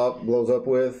blows up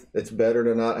with. It's better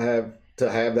to not have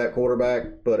that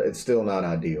quarterback, but it's still not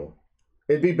ideal.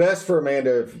 It'd be best for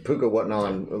Amanda if Puka wasn't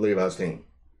on Levi's team.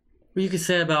 Well, you could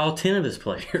say about all 10 of his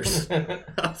players.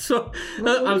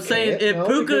 I'm saying if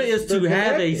Puka is to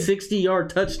have a 60-yard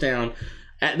touchdown,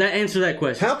 answer that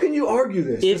question. How can you argue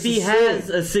this? If he has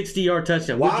a 60-yard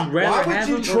touchdown, would you rather have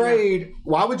him?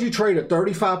 Why would you trade a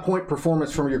 35-point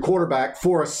performance from your quarterback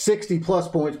for a 60-plus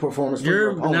points performance from your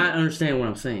opponent? You're not understanding what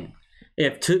I'm saying.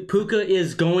 If Puka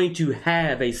is going to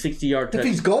have a 60-yard touchdown. If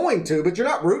he's going to, but you're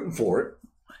not rooting for it.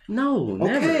 No,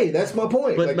 never. Okay, that's my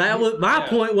point. But my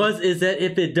point is that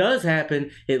if it does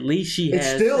happen, at least she has.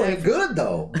 It still ain't good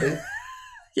though.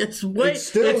 It's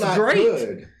still not great.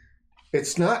 Good.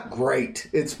 It's not great.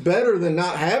 It's better than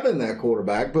not having that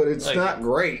quarterback, but it's not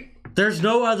great. There's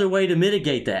no other way to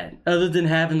mitigate that other than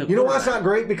having the quarterback. You know why it's not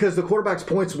great? Because the quarterback's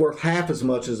points worth half as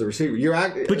much as the receiver.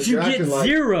 But you get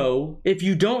zero if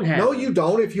you don't have No, him. you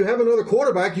don't. If you have another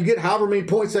quarterback, you get however many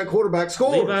points that quarterback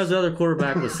scores. Levi's other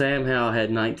quarterback was Sam Howell,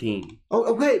 had 19.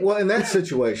 Oh, okay. Well, in that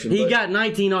situation. He got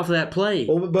 19 off of that play.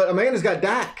 Well, but Amanda's got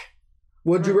Dak.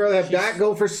 Would you rather have Dak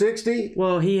go for 60?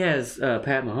 Well, he has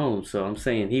Pat Mahomes, so I'm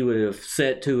saying he would have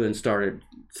set to and started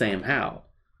Sam Howell.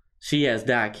 She has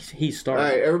Dak. He started. All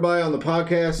right, everybody on the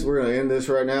podcast, we're going to end this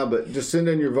right now, but just send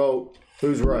in your vote.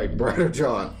 Who's right, Brad or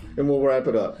John? And we'll wrap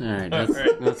it up. All right,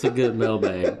 that's a good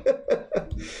mailbag.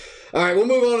 All right, we'll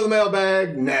move on to the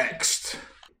mailbag next.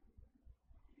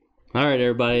 All right,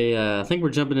 everybody. I think we're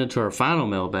jumping into our final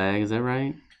mailbag. Is that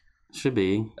right? Should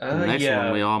be. The next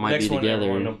one, we all might be together.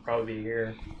 Next one will probably be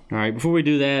here. All right, before we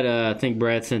do that, I think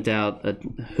Brad sent out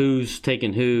who's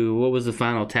taking who. What was the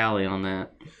final tally on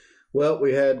that? Well,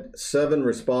 we had 7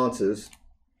 responses,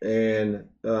 and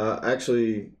 8.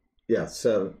 We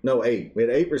had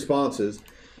 8 responses.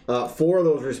 4 of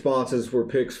those responses were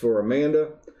picks for Amanda.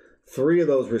 3 of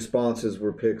those responses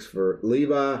were picks for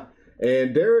Levi,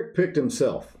 and Derek picked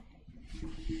himself.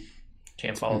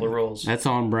 Can't follow the rules. That's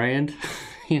on brand.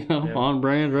 On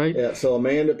brand, right? Yeah, so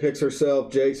Amanda picks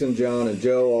herself, Jason, John, and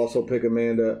Joe also pick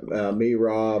Amanda, me,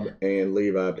 Rob, and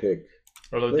Levi picked.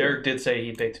 Although Derek did say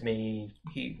he picked me,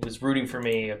 he was rooting for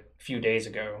me a few days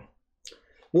ago.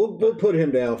 We'll put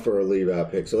him down for a Levi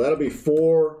pick. So that'll be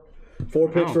 4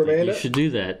 picks for Amanda. You should do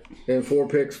that. And 4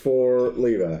 picks for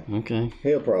Levi. Okay.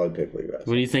 He'll probably pick Levi.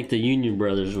 What do you think the Union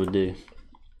brothers would do?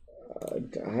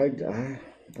 I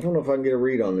don't know if I can get a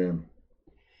read on them.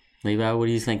 Levi, what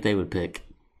do you think they would pick?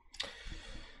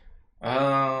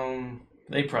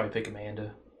 They'd probably pick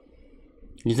Amanda.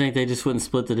 You think they just wouldn't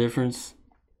split the difference?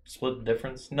 Split the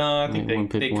difference? No, I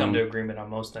think they come to agreement on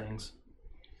most things.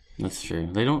 That's true.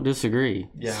 They don't disagree.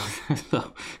 Yeah.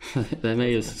 So, that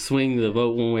may swing the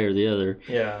vote one way or the other.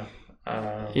 Yeah.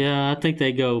 I think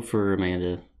they go for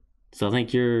Amanda. So I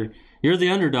think you're the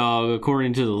underdog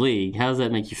according to the league. How does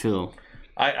that make you feel?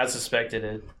 I suspected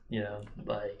it.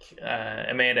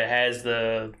 Amanda has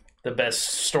the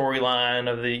best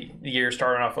storyline of the year,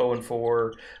 starting off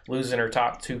 0-4, losing her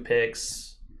top 2 picks.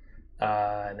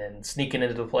 And then sneaking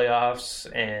into the playoffs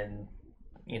and,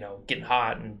 getting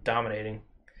hot and dominating.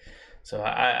 So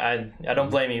I don't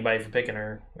blame anybody for picking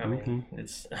her. I mean,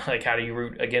 it's like, how do you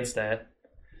root against that?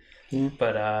 Yeah.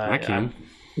 But I can.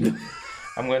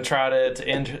 I'm going to try to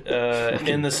end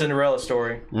the Cinderella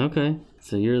story. Okay.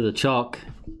 So you're the chalk.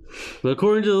 But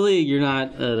according to the league, you're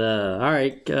not. All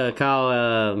right.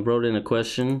 Kyle wrote in a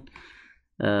question.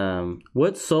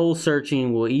 What soul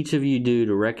searching will each of you do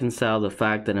to reconcile the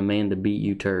fact that Amanda beat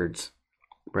you turds?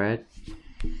 Brad?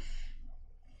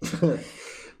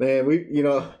 Man,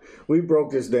 we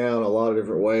broke this down a lot of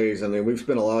different ways. I mean, we've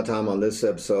spent a lot of time on this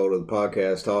episode of the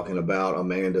podcast talking about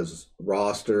Amanda's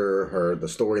roster, the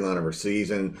storyline of her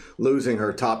season, losing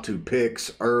her top 2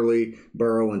 picks early,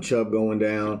 Burrow and Chubb going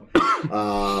down.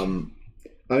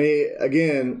 I mean,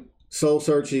 again, soul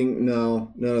searching,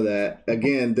 no, none of that.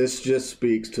 Again, this just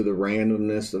speaks to the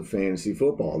randomness of fantasy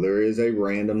football. There is a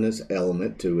randomness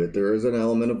element to it. There is an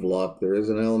element of luck. There is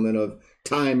an element of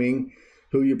timing,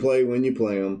 who you play when you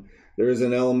play them. There is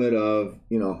an element of,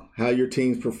 how your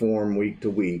teams perform week to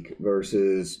week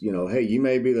versus, hey, you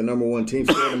may be the number 1 team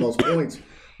scoring the most points,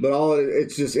 but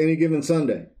it's just any given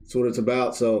Sunday. That's what it's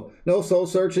about. So no soul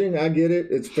searching. I get it.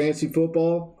 It's fantasy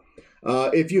football.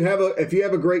 If you have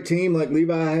a great team like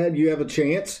Levi had, you have a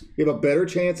chance. You have a better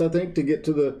chance, I think, to get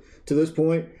to this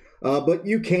point. But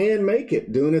you can make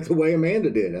it doing it the way Amanda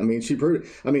did. I mean, she proved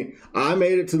it. I mean, I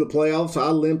made it to the playoffs. I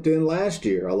limped in last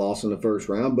year. I lost in the first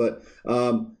round, but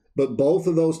both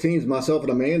of those teams, myself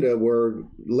and Amanda, were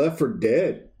left for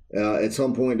dead at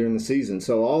some point during the season.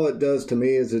 So all it does to me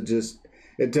is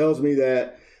it tells me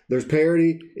that there's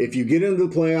parity. If you get into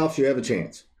the playoffs, you have a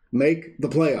chance. Make the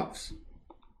playoffs.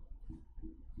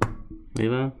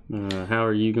 Levi, how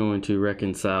are you going to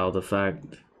reconcile the fact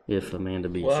if Amanda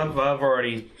beats you? I've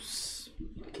already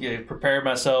prepared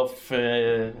myself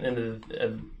in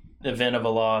the event of a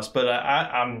loss, but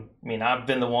I've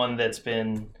been the one that's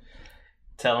been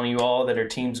telling you all that her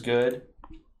team's good,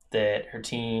 that her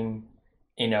team,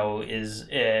 is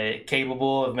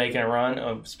capable of making a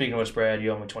run. Speaking of which, Brad,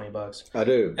 you owe me $20. I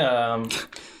do. I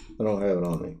don't have it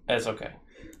on me. That's okay.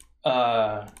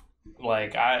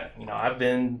 I've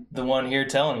been the one here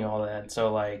telling you all that.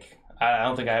 So, I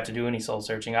don't think I have to do any soul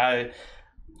searching.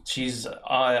 She's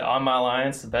on my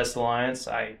alliance, the best alliance.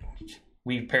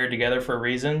 We paired together for a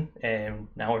reason, and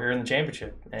now we're here in the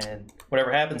championship. And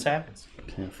whatever happens, happens.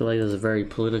 Okay, I feel like that's a very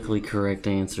politically correct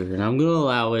answer, and I'm going to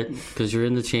allow it because you're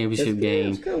in the championship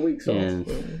game. It's got weak sauce,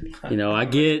 and I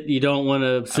get you don't want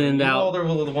to send out. All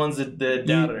the ones that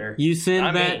doubted her. You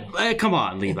send back. Come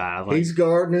on, Levi. He's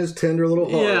guarding his tender little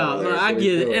heart. Yeah, I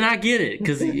get it, and I get it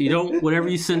because you don't. Whatever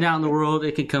you send out in the world,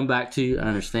 it can come back to you. I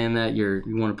understand that you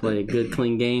want to play a good,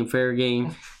 clean game, fair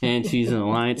game, and she's an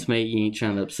alliance mate. You ain't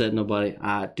trying to upset nobody.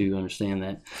 I do understand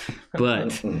that,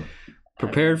 but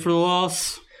prepared for the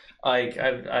loss. I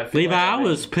feel Levi, I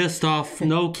was pissed off.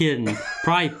 No kidding.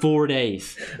 Probably 4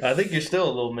 days. I think you're still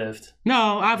a little miffed.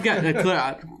 No, I've got a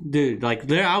clear, dude.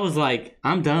 I was like,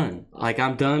 I'm done.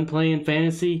 I'm done playing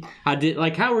fantasy. I did.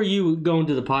 How were you going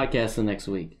to the podcast the next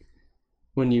week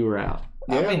when you were out?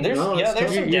 Yeah, there's some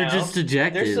you're just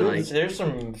dejected. There's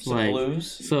some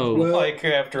blues. So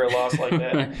after a loss like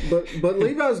that. but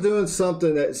Levi's doing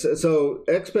something so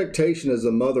expectation is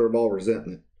the mother of all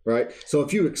resentment, right? So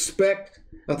if you expect.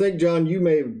 I think, John, you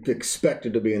may have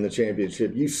expected to be in the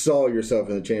championship. You saw yourself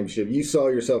in the championship. You saw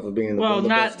yourself as being one of the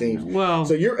best teams. Well,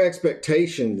 so your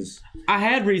expectations. I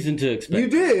had reason to expect. You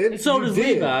did. And so does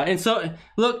Levi. And so,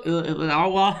 look,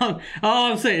 all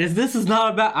I'm saying is this is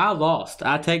not about. I lost.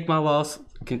 I take my loss.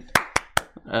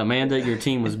 Amanda, your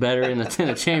team was better in the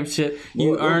championship.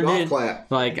 You earned it. Clap.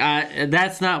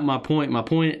 That's not my point. My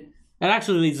point. That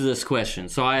actually leads to this question.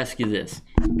 So I ask you this.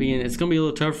 It's going to be a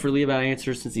little tough for Levi to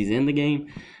answer since he's in the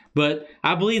game. But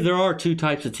I believe there are 2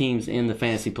 types of teams in the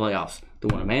fantasy playoffs. The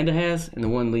one Amanda has and the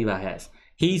one Levi has.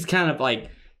 He's kind of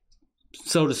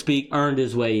so to speak, earned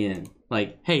his way in.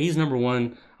 Hey, he's number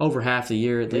 1 over half the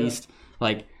year at least.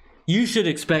 You should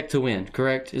expect to win,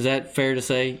 correct? Is that fair to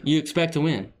say? You expect to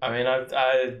win. I mean,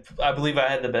 I believe I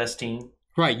had the best team.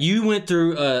 Right, you went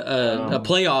through a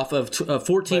playoff of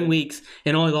 14 weeks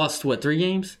and only lost, 3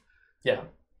 games? Yeah.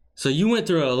 So you went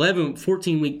through an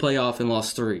 14-week playoff and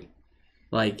lost 3.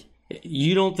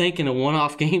 You don't think in a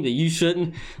one-off game that you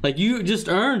shouldn't? You just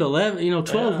earned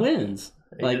 12 wins.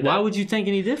 Why would you think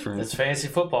any different? It's fantasy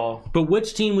football. But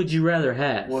which team would you rather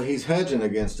have? Well, he's hedging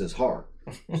against his heart.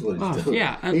 That's what he's doing.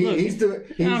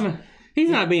 Yeah, He's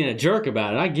not being a jerk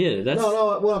about it. I get it.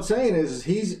 No. What I'm saying is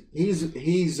he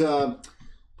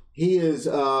is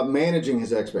managing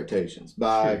his expectations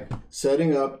by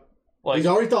setting up. He's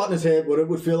already thought in his head what it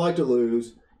would feel like to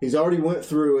lose. He's already went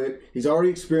through it. He's already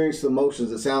experienced the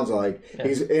emotions. It sounds like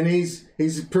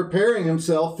he's preparing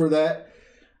himself for that.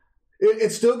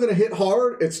 It's still going to hit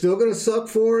hard. It's still going to suck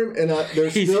for him, and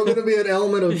there's still going to be an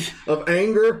element of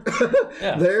anger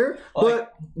there.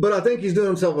 But I think he's doing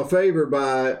himself a favor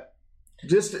by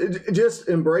just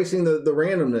embracing the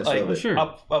randomness of it. Sure.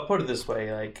 I'll put it this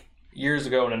way: years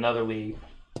ago in another league,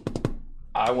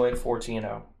 I went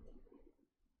 14-0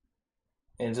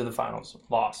 into the finals.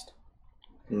 Lost.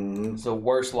 Mm-hmm. It's the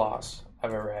worst loss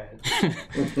I've ever had.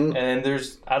 And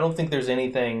I don't think there's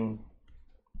anything,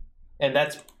 and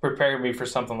that's prepared me for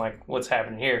something like what's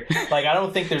happening here. Like, I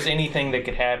don't think there's anything that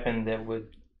could happen that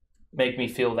would make me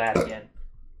feel that again.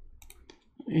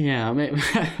 Yeah, maybe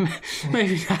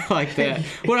not like that.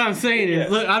 What I'm saying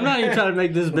is, look, I'm not even trying to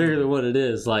make this bigger than what it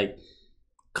is. Like,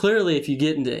 clearly, if you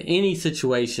get into any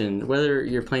situation, whether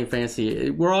you're playing fantasy,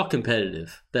 we're all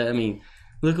competitive.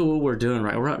 Look at what we're doing,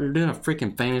 right? We're doing a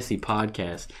freaking fantasy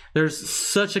podcast. There's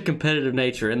such a competitive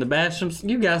nature. And the Bashams,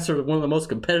 you guys are one of the most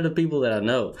competitive people that I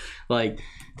know. Like,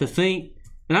 to think,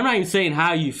 and I'm not even saying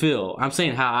how you feel. I'm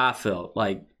saying how I felt.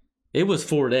 Like, it was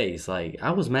 4 days. Like,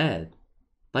 I was mad.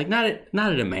 Like, not at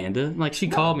Amanda. Like, she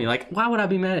called me. Like, why would I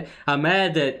be mad? I'm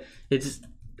mad that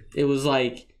it was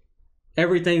like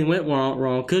everything that went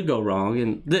wrong could go wrong.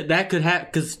 And that could happen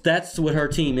because that's what her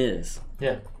team is.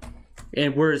 Yeah.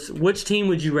 And which team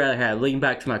would you rather have? Leading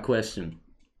back to my question.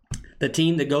 The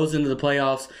team that goes into the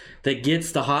playoffs that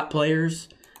gets the hot players?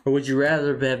 Or would you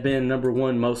rather have been number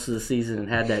one most of the season and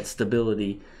had that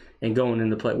stability and going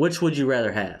into play? Which would you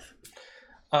rather have?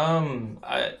 In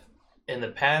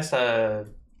the past,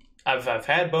 I've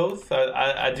had both.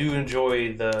 I do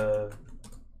enjoy the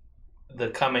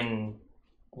coming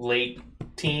late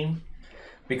team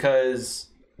because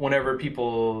whenever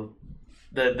people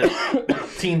the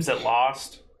teams that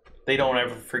lost, they don't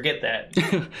ever forget that,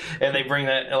 and they bring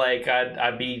that. Like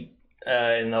I beat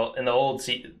in the old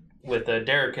with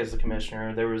Derek as the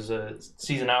commissioner. There was a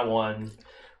season I won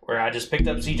where I just picked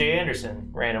up C.J. Anderson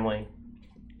randomly,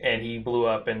 and he blew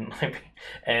up,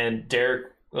 and Derek.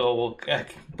 We'll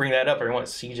bring that up. Or what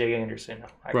C.J. Anderson,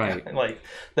 right? Like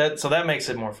that, so that makes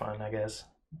it more fun, I guess.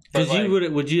 Because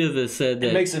would you have said that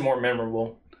it makes it more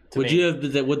memorable? Would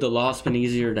the loss been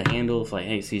easier to handle if, like,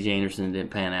 hey, C.J. Anderson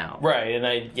didn't pan out, right?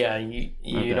 And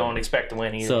you don't expect to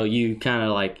win either. So you kind of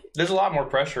like there's a lot more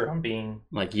pressure on being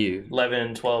like you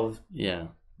 11, 12. Yeah.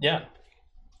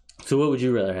 So what would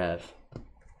you rather have?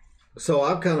 So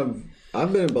I've been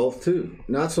in both too.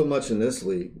 Not so much in this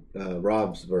league,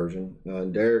 Rob's version.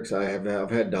 Derek's,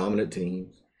 I've had dominant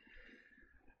teams,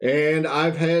 and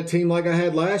I've had a team like I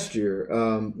had last year.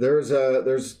 There's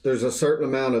a certain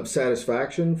amount of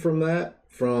satisfaction from that,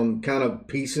 from kind of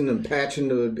piecing and patching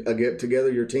to get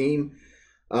together your team.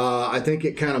 I think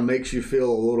it kind of makes you feel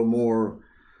a little more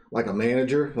like a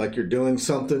manager, like you're doing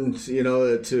something,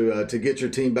 to get your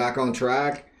team back on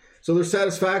track. So there's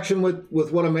satisfaction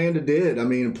with what Amanda did. I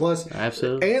mean, plus,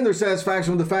 absolutely, and there's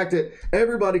satisfaction with the fact that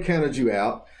everybody counted you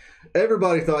out.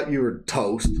 Everybody thought you were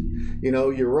toast.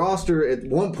 Your roster at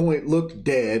one point looked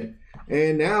dead,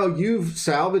 and now you've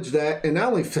salvaged that, and not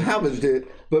only salvaged it,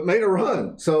 but made a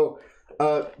run. So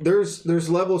there's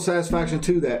level of satisfaction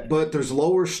to that, but there's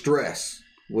lower stress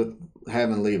with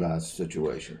having Levi's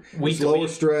situation. Lower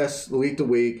stress week to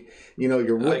week.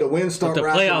 The wins start. But the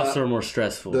playoffs up. Are more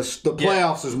stressful. The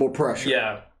playoffs is more pressure.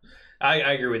 Yeah, I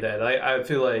agree with that. I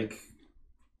feel like,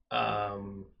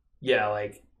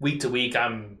 like week to week,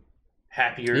 I'm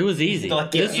happier. It was easy.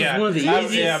 This was one of the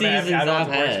easiest seasons I've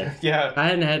had. Yeah, I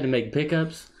hadn't had to make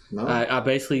pickups. No. I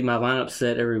basically my lineup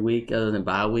set every week, other than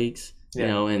bye weeks.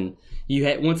 Yeah. And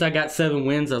once I got 7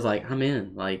 wins, I was like, I'm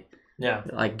in. Yeah.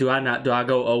 Like, do I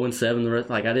go 0-7 the rest?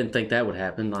 Like, I didn't think that would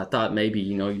happen. I thought maybe,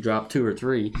 you drop 2 or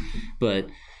 3. But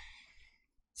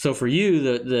so for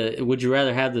you, the would you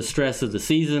rather have the stress of the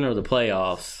season or the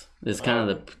playoffs? Is kind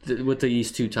of with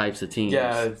these two types of teams.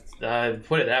 Yeah,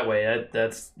 put it that way.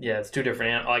 It's two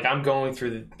different. Like I'm going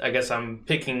through. I guess I'm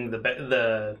picking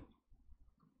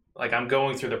I'm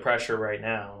going through the pressure right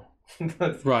now.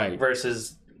 Right.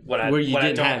 Versus what I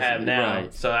don't have now.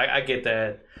 Right. So I get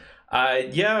that.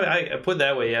 I put it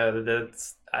that way. Yeah,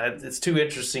 it's two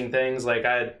interesting things. Like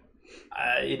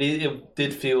it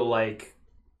did feel like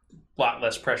a lot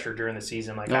less pressure during the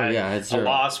season. Like a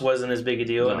loss wasn't as big a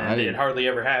deal, and it hardly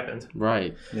ever happened.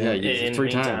 Right. Yeah, in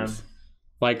 3 times.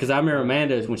 Like, because I remember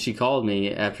Amanda when she called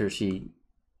me after she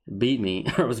beat me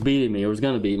or was beating me or was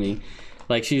going to beat me.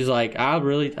 Like, she was like, I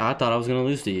thought I was going to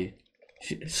lose to you.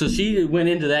 So she went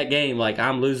into that game like,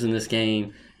 I'm losing this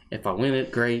game. If I win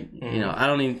it, great.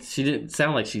 Mm-hmm. She didn't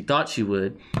sound like she thought she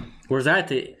would. Whereas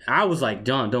I was like,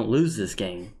 John, don't lose this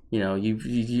game.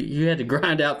 You had to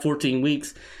grind out 14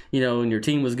 weeks, and your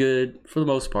team was good for the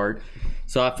most part.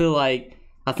 So I feel like,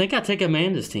 I think I take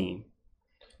Amanda's team.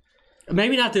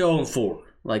 Maybe not the 0-4.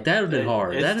 Like, that would have been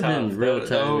hard. That would have been real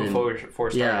tough.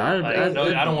 0-4 yeah,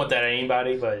 I don't want that at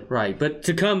anybody, but. Right. But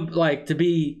to come, to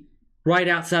be right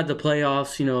outside the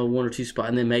playoffs, 1 or 2 spot,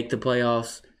 and then make the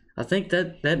playoffs, I think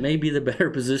that may be the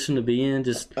better position to be in,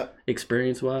 just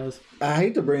experience-wise. I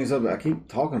hate to bring this up. I keep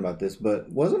talking about this,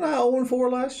 but wasn't I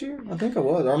 0-4 last year? I think I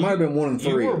was. Or I might have been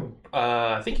 1-3.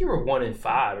 I think you were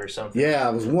 1-5 or something. Yeah, I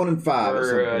was 1-5.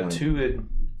 Or 2.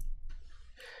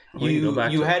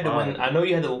 You had to win. I know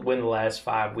you had to win the last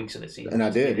 5 weeks of the season, and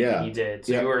I did. Yeah, you did.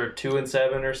 So you were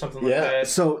 2-7 or something like that.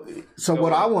 So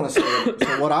what I want to say.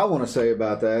 So what I want to say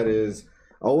about that is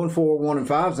 0-4,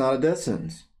 1-5 is not a death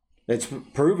sentence. It's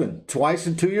proven twice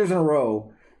in 2 years in a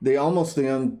row. The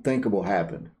unthinkable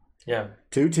happened. Yeah,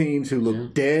 2 teams who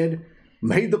looked dead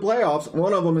made the playoffs.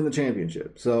 One of them in the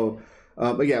championship. So.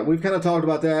 But yeah, we've kind of talked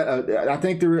about that. I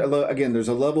think there's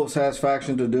a level of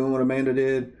satisfaction to doing what Amanda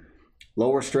did.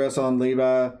 Lower stress on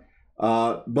Levi.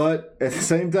 But at the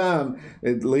same time,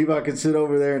 Levi can sit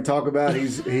over there and talk about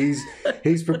he's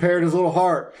prepared his little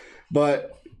heart.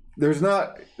 But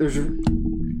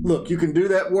look, you can do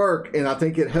that work, and I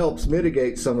think it helps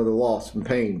mitigate some of the loss and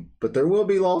pain. But there will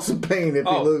be loss and pain if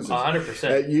he loses.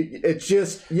 100%. It's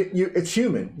just it's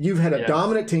human. You've had a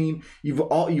dominant team.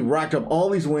 You racked up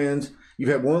all these wins. You've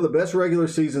had one of the best regular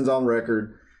seasons on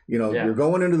record. You're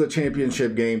going into the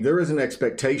championship game. There is an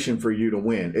expectation for you to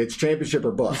win. It's championship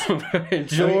or bust.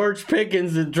 George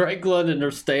Pickens and Drake London are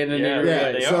standing there.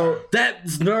 Yeah, they are.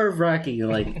 That's nerve-wracking.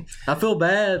 Like, I feel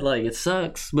bad. Like, it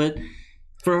sucks. But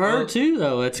for her, too,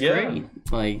 though, it's great.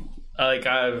 Like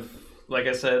I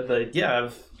said,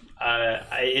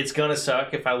 it's going to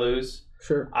suck if I lose.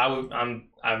 Sure.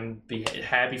 I'm be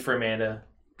happy for Amanda.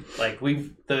 Like,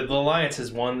 the Alliance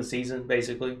has won the season,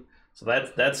 basically. So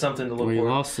that's something to look for. We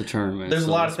lost the tournament. There's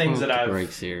a lot of things that I've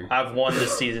won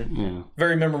this season. Yeah.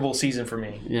 Very memorable season for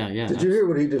me. Yeah. Did you hear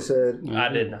what he just said? I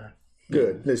did not.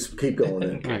 Good. Just keep going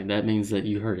then. Right. That means that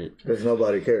you heard it. Because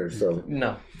nobody cares. So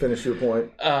no. Finish your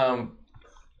point.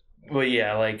 Well,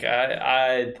 yeah. Like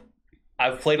I've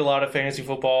played a lot of fantasy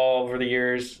football over the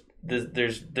years.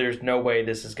 There's no way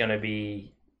this is going to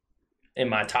be in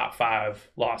my top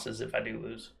 5 losses if I do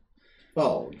lose.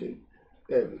 Oh, dude.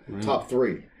 Top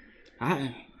 3.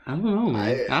 I don't know,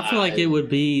 man. I feel like it would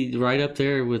be right up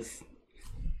there with.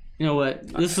 You know what?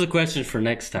 This is a question for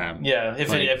next time. Yeah,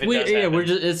 if it does happen.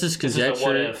 It's just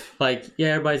conjecture. Like,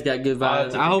 everybody's got good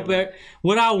vibes. I hope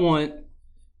what I want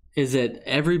is that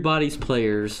everybody's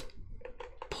players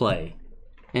play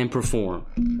and perform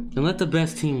and let the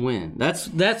best team win.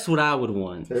 That's what I would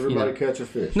want. Everybody catch a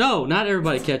fish. No, not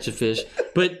everybody catch a fish,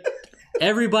 but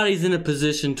everybody's in a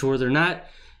position to where they're not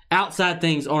outside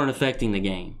things aren't affecting the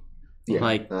game.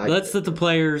 Yeah, let's let the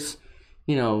players,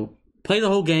 play the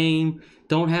whole game.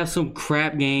 Don't have some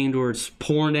crap game where it's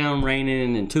pouring down,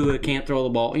 raining, and Tua can't throw the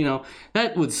ball.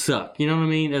 That would suck. You know what I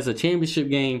mean? As a championship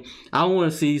game, I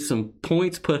want to see some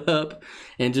points put up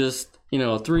and just,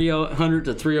 300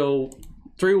 to 30,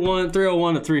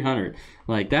 301 to 300.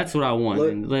 Like, that's what I want.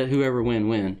 And let whoever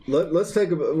win. Let's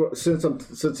take since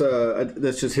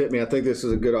this just hit me. I think this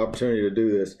is a good opportunity to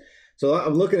do this. So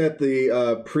I'm looking at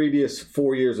the previous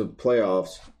 4 years of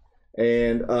playoffs,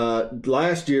 and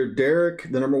last year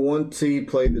Derek, the number 1 seed,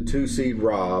 played the 2 seed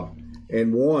Rob,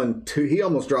 and won 2. He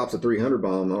almost drops a 300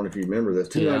 bomb. I don't know if you remember this.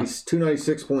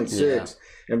 296.6, yeah.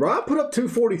 And Rob put up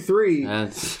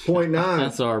 243.9.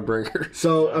 That's our breaker.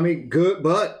 So I mean, good,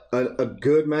 but a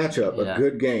good matchup, a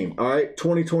good game. All right,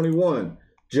 2021,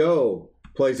 Joe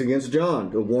plays against John,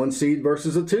 the 1 seed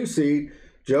versus a 2 seed.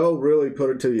 Joe really put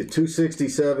it to you,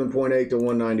 267.8 to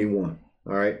 191.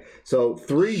 All right. So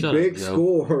 3 big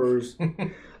scores.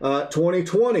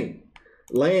 2020,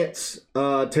 Lance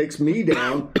takes me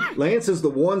down. Lance is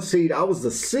the 1 seed. I was the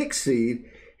 6 seed.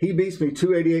 He beats me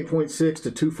 288.6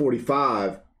 to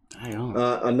 245.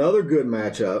 Another good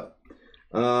matchup.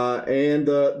 And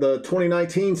the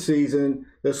 2019 season,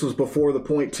 this was before the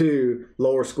 .2,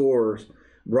 lower scorers.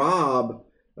 Rob,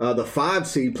 the 5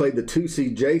 seed, played the 2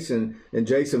 seed Jason, and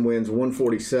Jason wins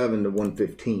 147 to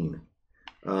 115.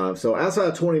 So outside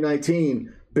of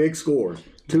 2019, big scores: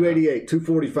 288,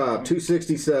 245,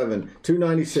 267,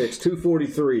 296,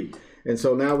 243. And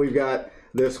so now we've got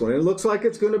this one. It looks like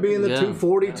it's going to be in the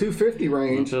 240, 250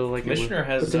 range. Commissioner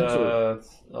has a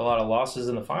lot of losses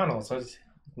in the finals. So you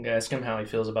can ask him how he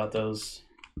feels about those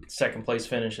second place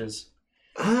finishes.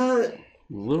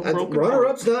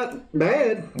 Runner-up's not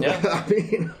bad. Yeah. I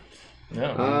mean,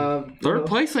 third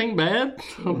place ain't bad.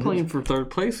 I'm playing for third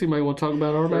place. You might want to talk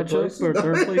about our matchup or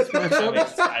third place matchup.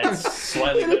 It's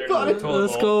slightly better than the total.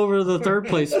 Let's go over the third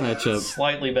place matchup.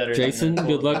 Slightly better. Jason,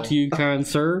 good luck to you, kind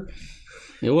sir.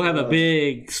 Yeah, we'll have a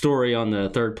big story on the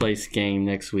third place game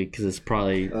next week because it's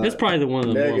probably one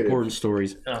of the more important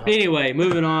stories. Anyway,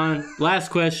 moving on. Last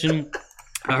question.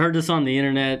 I heard this on the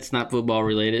internet. It's not football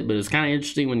related, but it's kind of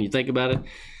interesting when you think about it.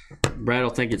 Brad will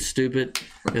think it's stupid.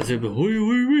 Because he'll be,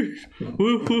 wait.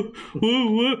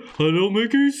 What? I don't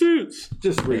make any sense.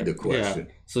 Just read the question.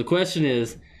 Yeah. So the question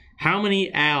is, how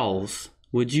many owls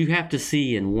would you have to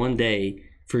see in one day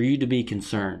for you to be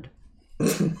concerned?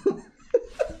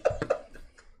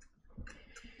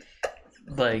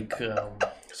 Like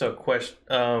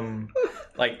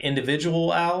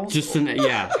individual owls?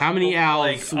 How many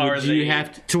owls would you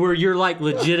have to where you're like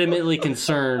legitimately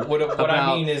concerned about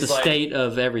I mean is the state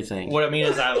of everything? What I mean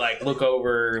is I like look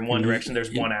over in one direction,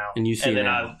 there's one owl. And you see and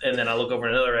then I look over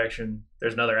in another direction,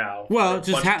 there's another owl. Well, a bunch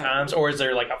of times, or is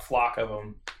there like a flock of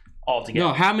them all together?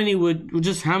 No, how many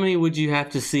would you have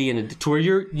to see to where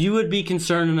you would be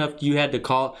concerned enough you had to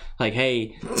call like,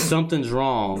 hey, something's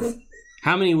wrong?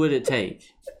 How many would it take?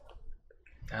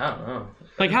 I don't know.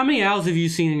 Like, how many owls have you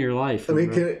seen in your life? I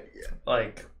mean,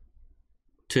 like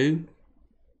 2?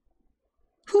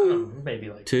 Maybe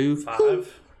like 2,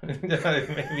 5.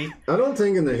 Maybe. I don't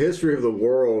think in the history of the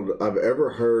world I've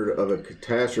ever heard of a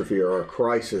catastrophe or a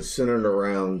crisis centered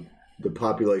around the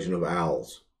population of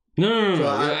owls. No. So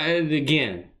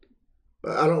Again,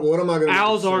 I don't. What am I going to?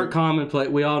 Owls aren't commonplace.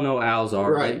 We all know owls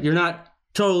are. Right. You're not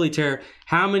totally terrible.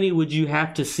 How many would you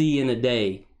have to see in a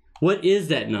day? What is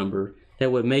that number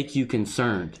that would make you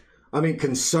concerned? I mean,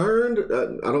 concerned?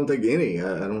 I don't think any.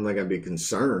 I don't think I'd be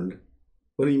concerned.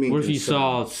 What do you mean? What if you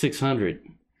saw 600?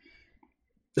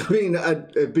 I mean,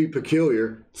 it'd be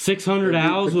peculiar. 600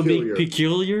 owls would be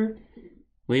peculiar?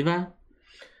 Levi?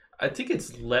 I think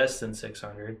it's less than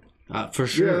 600. For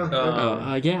sure.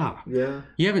 Yeah.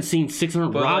 You haven't seen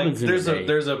 600 robins in a day.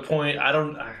 There's a point, I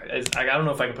don't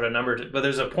know if I can put a number to it, but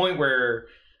there's a point where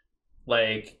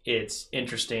like it's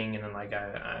interesting and then like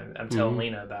I'm telling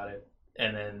Lena about it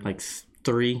and then like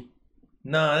 3?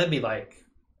 No, that'd be like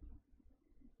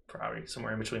probably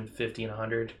somewhere in between 50 and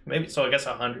 100. Maybe, so I guess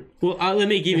 100. Well, let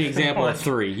me give you an example of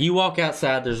 3. You walk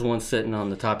outside, there's one sitting on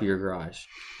the top of your garage.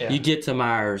 Yeah. You get to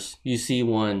Myers, you see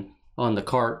one on the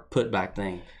cart put back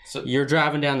thing. So you're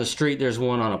driving down the street, there's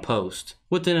one on a post.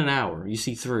 Within an hour, you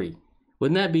see 3.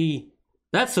 Wouldn't that be...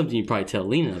 That's something you probably tell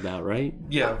Lena about, right?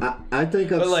 Yeah. I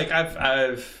think But like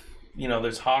I've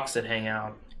there's hawks that hang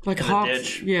out like in hawks, the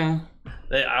ditch. Yeah.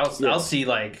 I'll see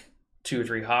like 2 or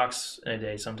 3 hawks in a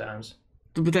day sometimes.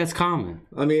 But that's common.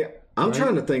 I mean, I'm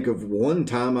trying to think of one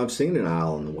time I've seen an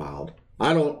owl in the wild.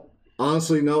 I don't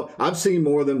honestly know. I've seen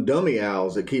more of them dummy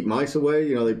owls that keep mice away.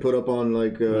 You know, they put up on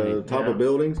like top of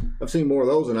buildings. I've seen more of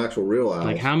those than actual real owls.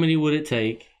 Like, how many would it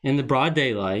take in the broad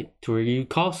daylight to where you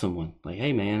call someone? Like,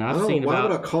 hey, man, Why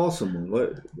would I call someone?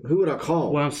 Who would I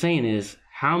call? What I'm saying is,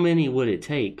 how many would it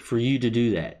take for you to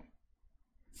do that?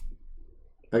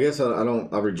 I guess I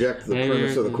reject the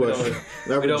premise of the question.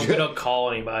 We don't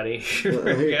call anybody.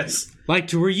 I guess. Like,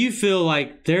 to where you feel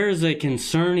like there's a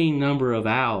concerning number of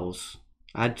owls.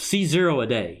 I'd see 0 a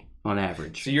day on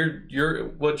average. So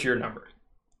what's your number?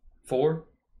 4?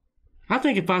 I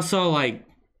think if I saw like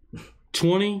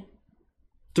 20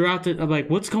 throughout I'm like,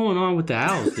 what's going on with the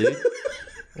owls, dude?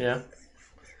 Yeah.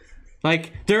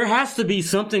 Like, there has to be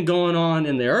something going on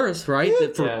in the earth, right?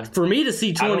 That for me to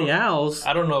see 20 owls.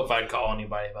 I don't know if I'd call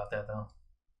anybody about that, though.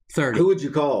 30. Who would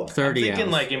you call? 30 I'm thinking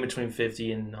owls. like in between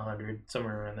 50 and 100,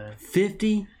 somewhere around there.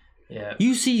 50? Yeah.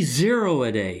 You see 0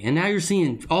 a day, and now you're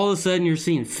seeing, all of a sudden you're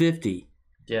seeing 50.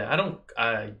 Yeah,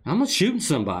 I'm not shooting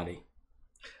somebody.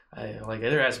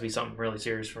 There has to be something really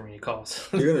serious for me to call.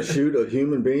 You're going to shoot a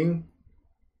human being?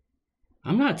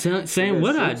 I'm not saying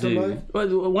what I do.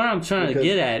 What I'm trying to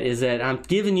get at is that I'm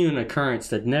giving you an occurrence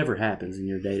that never happens in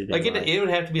your day-to-day life. It would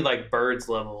have to be like birds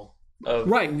level of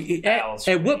right. owls.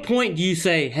 At what point do you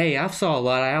say, hey, I saw a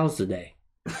lot of owls today?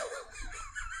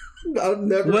 I've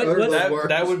never heard that word.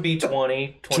 That would be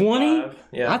 20, 20?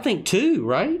 Yeah. I think 2,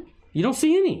 right? You don't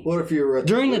see any. What if you're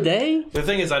during the day? The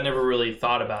thing is, I never really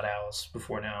thought about owls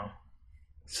before now.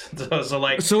 So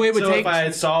if I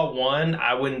saw one,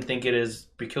 I wouldn't think it is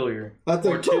peculiar. I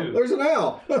think, or 2. There's an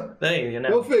owl.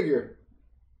 Go figure.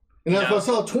 And if I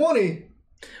saw 20...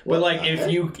 But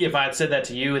if I had said that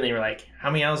to you and then you were like,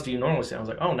 how many owls do you normally see? I was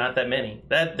like, oh, not that many.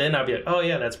 Then I'd be like, oh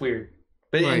yeah, that's weird.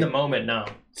 But in the moment, no.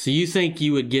 So you think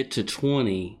you would get to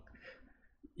 20?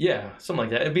 Yeah, something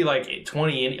like that. It'd be like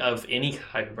 20 of any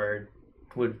type of bird.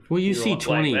 Well, you see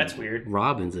 20 that's weird.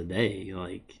 robins a day,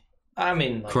 like... I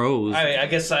mean, crows. I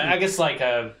guess like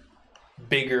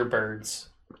bigger birds,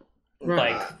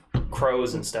 like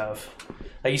crows and stuff.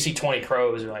 Like you see 20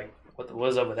 crows, you're like,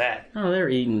 what's up with that? Oh, they're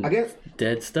eating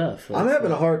dead stuff. I'm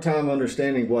having a hard time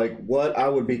understanding what I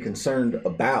would be concerned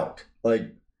about.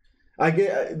 Like, I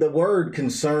get the word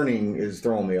concerning is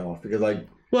throwing me off because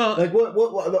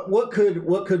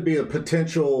what could be a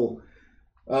potential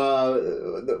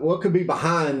what could be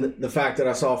behind the fact that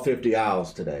I saw 50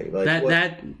 owls today? Like,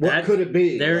 what could it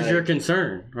be? There's your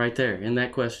concern right there in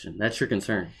that question. That's your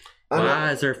concern.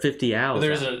 Why is there 50 owls?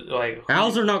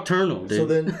 Owls are nocturnal, dude. So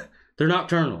then they're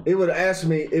nocturnal. It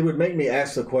would make me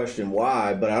ask the question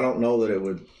why, but I don't know that it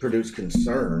would produce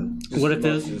concern. What if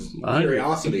there's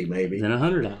curiosity, maybe? Then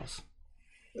 100 owls.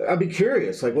 I'd be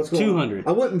curious, like what's going 200. on.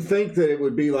 I wouldn't think that it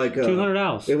would be like 200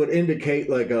 owls. It would indicate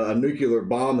like a nuclear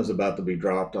bomb is about to be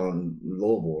dropped on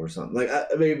Louisville or something. Like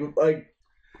I mean, like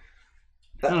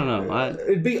I don't know.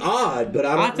 It'd be odd, but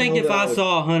I think if I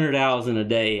saw 100 owls in a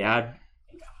day,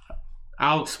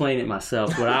 I'll explain it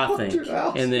myself what I think,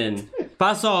 and then if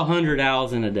I saw 100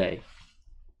 owls in a day,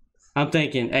 I'm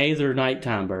thinking they're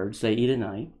nighttime birds. They eat at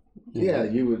night.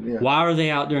 You would. Yeah. Why are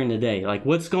they out during the day? Like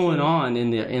what's going on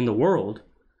in the world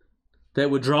that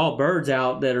would draw birds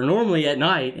out that are normally at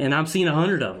night, and I'm seeing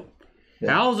 100 of them.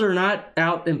 Yeah. Owls are not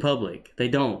out in public. They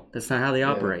don't. That's not how they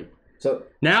operate. So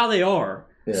now they are.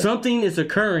 Yeah. Something is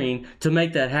occurring to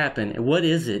make that happen. And what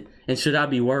is it? And should I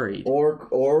be worried?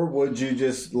 Or would you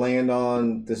just land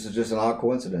on this is just an odd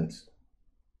coincidence?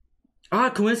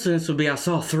 Odd coincidence would be I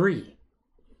saw 3.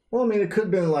 Well, I mean, it could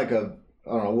have been like I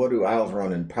don't know, what do owls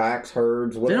run in? Packs,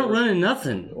 herds, whatever? They don't run in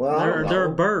nothing. Well, they're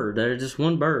a bird. They're just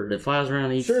one bird that flies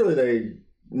around each. Surely they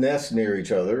nest near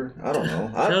each other. I don't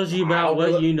know. Tells you about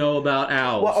what you know about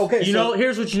owls. Well, okay,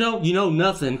 here's what you know. You know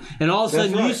nothing. And all of a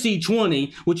sudden you see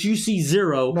 20, which you see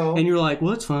 0, and you're like,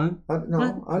 well, it's fine.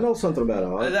 I know something about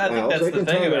owls. I think that's the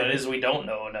thing about it is we don't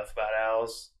know enough about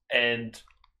owls. And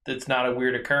it's not a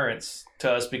weird occurrence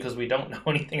to us because we don't know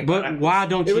anything about it. But why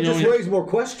don't you know? It would just raise more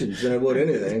questions than it would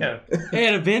anything. Yeah.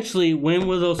 And eventually, when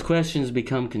will those questions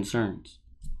become concerns?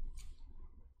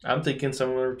 I'm thinking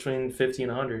somewhere between 50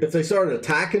 and 100. If they started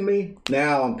attacking me,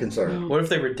 now I'm concerned. What if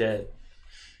they were dead?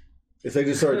 If they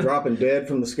just started dropping dead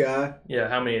from the sky? Yeah,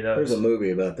 how many of those? There's a movie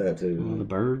about that, too. The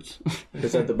birds?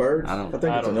 Is that the birds? I think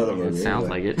it's another movie. It sounds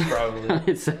like it.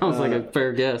 Probably. It sounds like a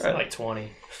fair guess. Like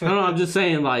 20. No, I'm just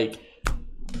saying, like,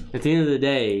 at the end of the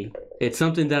day, it's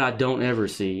something that I don't ever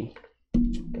see.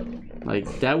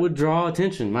 Like, that would draw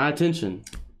attention, my attention.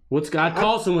 I'd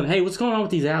call someone, hey, what's going on with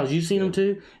these owls? You seen them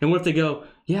too? And what if they go,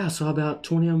 yeah, I saw about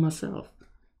 20 of them myself.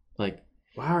 Like,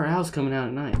 why are owls coming out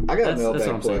at night? I got a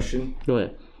mailbag question. Go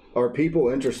ahead. Are people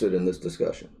interested in this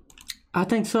discussion? I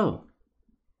think so.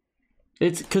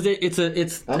 It's because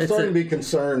I'm starting to be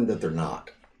concerned that they're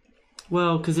not.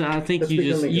 Well, because I think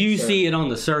you see it on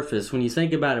the surface. When you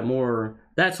think about it more,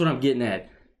 that's what I'm getting at.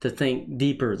 To think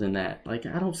deeper than that. Like,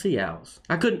 I don't see owls.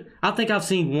 I think I've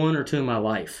seen 1 or 2 in my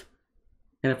life.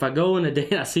 And if I go in a day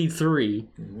and I see 3,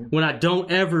 when I don't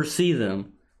ever see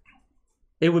them,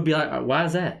 it would be like, why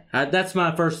is that? That's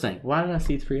my first thing. Why did I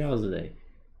see 3 owls a day?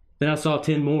 Then I saw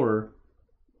 10 more.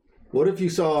 What if you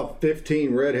saw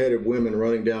 15 redheaded women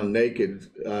running down naked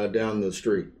down the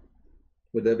street?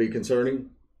 Would that be concerning?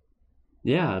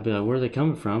 Yeah, I'd be like, where are they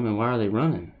coming from and why are they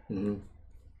running? Mm-hmm.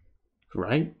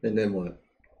 Right? And then what?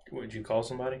 Would you call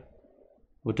somebody?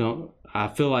 Well, I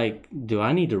feel like, do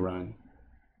I need to run?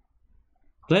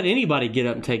 Let anybody get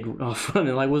up and take off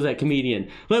running. Like, was that comedian?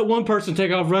 Let one person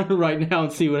take off running right now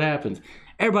and see what happens.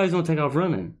 Everybody's going to take off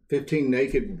running. 15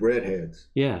 naked redheads.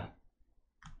 Yeah.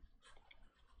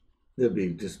 That'd be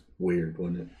just weird,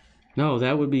 wouldn't it? No,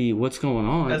 that would be what's going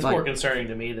on. That's more concerning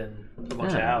to me than a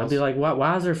bunch of owls. I'd be like,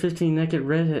 why is there 15 naked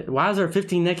redhead? Why is there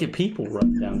 15 naked people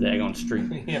running down the daggone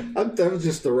street? Yeah. That was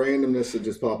just the randomness that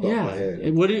just popped off my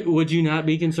head. Would you not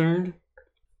be concerned?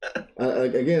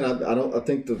 Again, I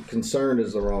think the concern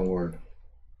is the wrong word.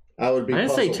 I would be. I didn't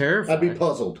puzzled. say terrified. I'd be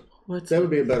puzzled. That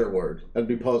would be a better word. I'd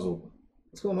be puzzled.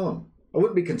 What's going on? I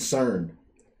wouldn't be concerned.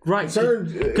 Right,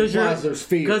 because there's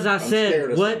fear. Because I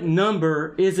said, what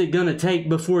number is it going to take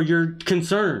before you're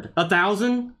concerned?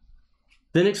 1,000?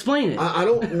 Then explain it. I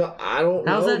don't know.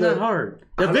 How's that not hard?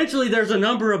 Eventually, there's a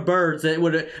number of birds that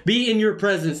would be in your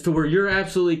presence to where you're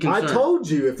absolutely concerned. I told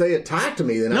you if they attacked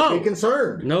me, then I'd be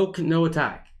concerned. No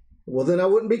attack. Well, then I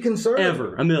wouldn't be concerned.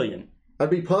 Ever. 1,000,000. I'd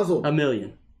be puzzled.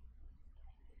 1,000,000.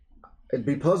 It'd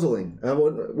be puzzling.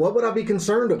 What would I be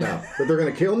concerned about? That they're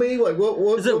going to kill me? Like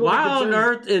what? Is it why on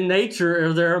earth in nature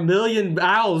are there 1,000,000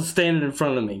 owls standing in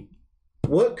front of me?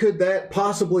 What could that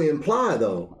possibly imply,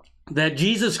 though? That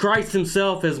Jesus Christ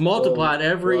himself has multiplied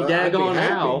every daggone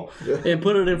owl and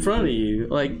put it in front of you.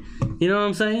 Like, you know what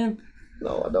I'm saying?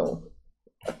 No, I don't.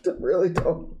 I really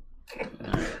don't.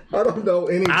 I don't know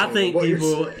anything. I think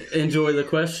people enjoy the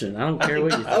question. I don't care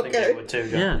what you think. I think they would too,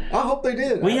 John. Yeah. I hope they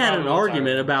did. We had an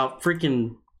argument about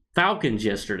freaking falcons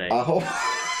yesterday. I hope.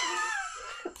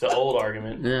 the old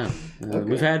argument. Yeah.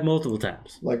 We've had multiple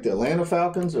times. Like the Atlanta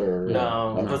Falcons, or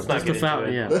No, let's not get into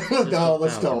it. Yeah. No,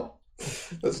 let's don't.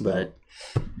 Let's don't.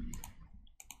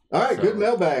 All right, good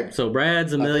mailbag. So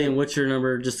Brad's a million. What's your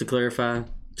number, just to clarify?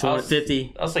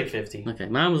 50? I'll say 50. Okay,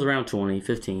 mine was around 20,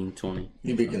 15, 20.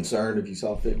 You'd be concerned if you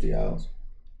saw 50 owls.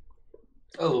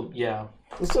 Oh, yeah.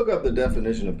 Let's look up the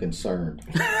definition of concerned.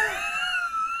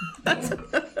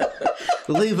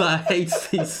 Levi hates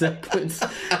these segments.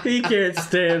 He can't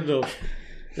stand them.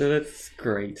 That's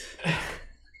great.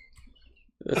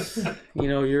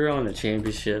 You're on a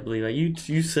championship, Levi.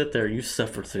 You sit there, you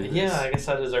suffer through this. Yeah, I guess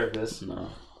I deserve this. No.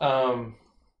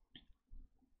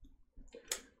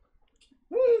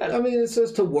 I mean, it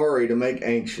says to worry, to make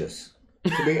anxious.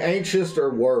 To be anxious or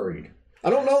worried.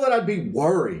 I don't know that I'd be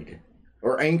worried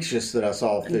or anxious that I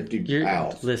saw 50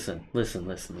 owls. Listen. I'm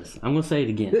going to say it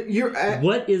again.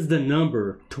 What is the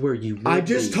number to where you would I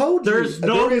just told you.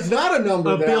 There is not a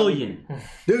number. A billion.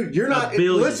 Dude, you're not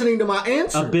listening to my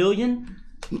answer. A billion?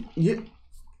 You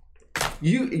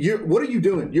what are you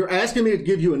doing? You're asking me to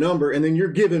give you a number, and then you're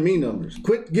giving me numbers.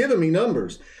 Quit giving me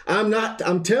numbers.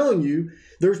 I'm telling you,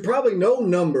 there's probably no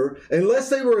number, unless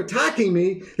they were attacking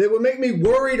me, that would make me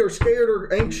worried or scared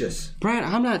or anxious. Brad,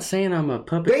 I'm not saying I'm a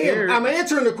puppeteer. Damn, I'm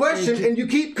answering the question, and you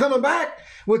keep coming back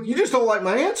with, you just don't like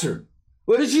my answer.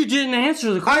 Because you didn't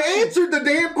answer the question. I answered the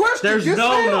damn question. There's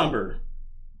no number.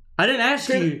 I didn't ask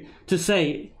you to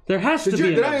say there has to be a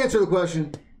number. Did I answer the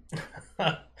question?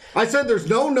 I said there's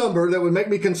no number that would make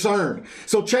me concerned.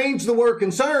 So change the word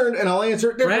concerned, and I'll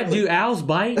answer it differently. Brad, do owls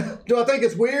bite? Do I think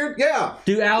it's weird? Yeah.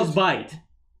 Do owls bite?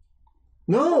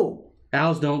 No.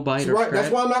 Owls don't bite or scratch? That's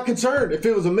why I'm not concerned. If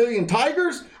it was a million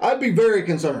tigers, I'd be very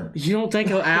concerned. You don't think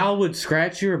an owl would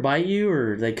scratch you or bite you,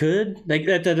 or they could?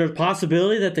 That there's a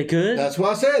possibility that they could? That's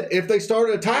why I said if they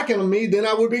started attacking me, then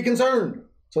I would be concerned.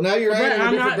 So now you're adding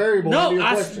a different variable into your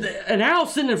question. An owl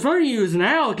sitting in front of you is an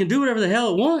owl. It can do whatever the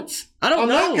hell it wants. I'm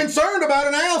not concerned about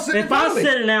an owl sitting in front of me. If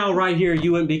I said an owl right here,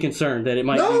 you wouldn't be concerned that it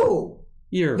might be.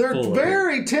 They're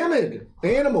very timid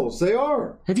animals. They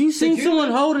are. Have you seen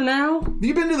someone hold an owl? Have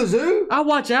you been to the zoo? I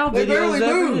watch owl videos. They barely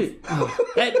move.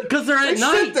 Because they're at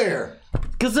night. They sit there.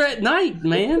 Because they're at night,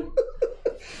 man.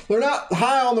 They're not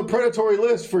high on the predatory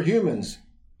list for humans.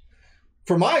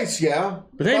 For mice, yeah.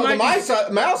 But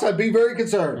mouse, I'd be very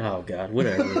concerned. Oh, God,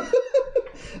 whatever.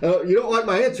 You don't like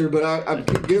my answer, but I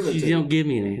keep giving it to you. You don't give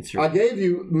me an answer. I gave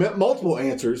you multiple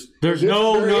answers. There's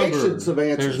no number. Of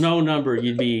answers. There's no number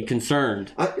you'd be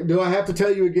concerned. Do I have to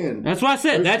tell you again? That's what I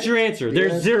said. That's your answer.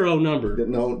 There's zero number.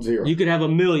 No, zero. You could have a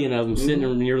million of them sitting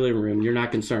in your living room. You're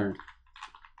not concerned.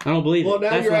 I don't believe it. Well,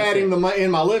 now you're adding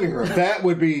in my living room. That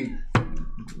would be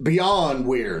beyond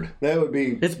weird. That would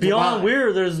be. It's beyond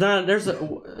weird. There's a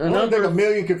I don't think a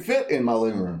million could fit in my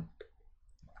living room.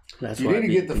 You need to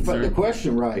get the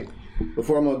question right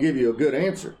before I'm going to give you a good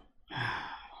answer.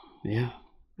 Yeah.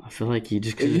 I feel like you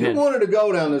just... If you wanted to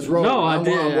go down this road... No, I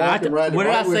did. What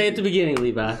did I say at the beginning,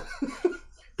 Levi?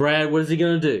 Brad, what is he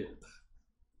going to do?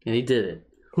 And he did it.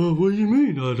 Well, what do you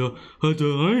mean? I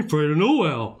ain't afraid of no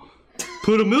owl.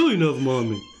 Put a million of them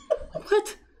on me.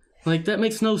 What? Like, that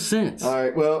makes no sense. All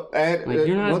right, well...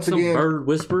 you're not some bird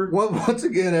whisperer. Once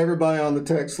again, everybody on the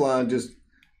text line, just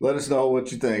let us know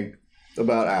what you think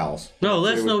about owls. No,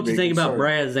 let us know what you think about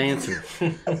Brad's answer.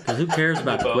 Because who cares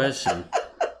about the question?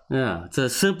 Yeah, it's a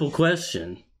simple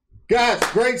question. Guys,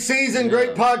 great season,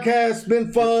 great podcast,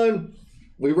 been fun.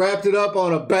 We wrapped it up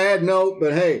on a bad note,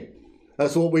 but hey,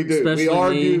 that's what we do. Especially we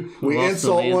argue, we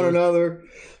insult one another,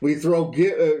 we throw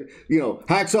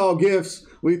hacksaw gifts,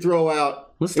 we throw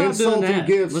out insulting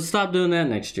gifts. Let's stop doing that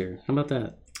next year. How about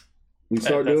that? We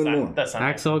start doing more. That's not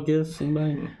hacksaw gifts,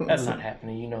 anybody? That's not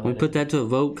happening. You know. We put that to a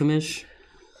vote, commish.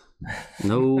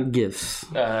 No gifts.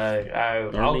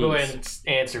 I'll go ahead and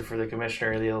answer for the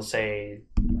commissioner. They'll say,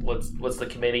 "What's the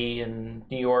committee in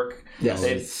New York?"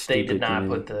 Yes, they did not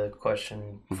put the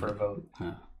question for a vote.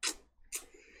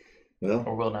 Well,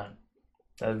 or will not.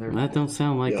 That don't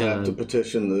sound like have to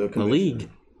petition the league.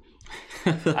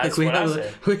 That's what I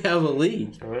said. We have a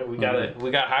league. We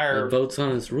got higher votes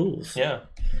on its rules. Yeah,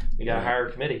 we got a higher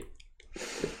committee.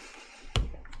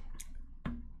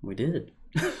 We did.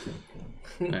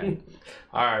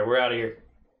 All right, we're out of here.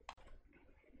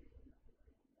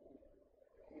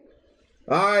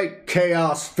 All right,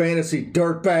 Chaos Fantasy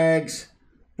Dirtbags.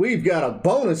 We've got a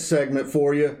bonus segment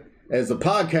for you as the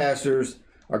podcasters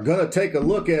are going to take a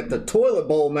look at the toilet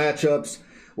bowl matchups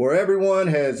where everyone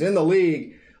has in the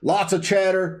league lots of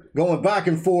chatter going back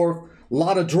and forth, a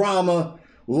lot of drama,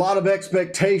 a lot of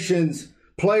expectations,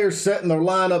 players setting their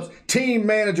lineups, team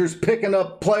managers picking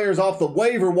up players off the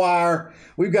waiver wire.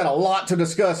 We've got a lot to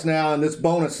discuss now in this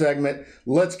bonus segment.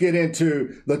 Let's get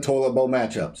into the toilet bowl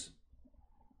matchups.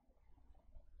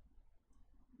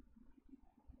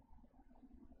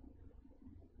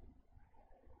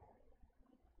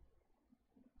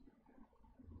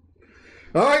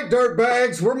 All right,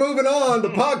 dirtbags, we're moving on. The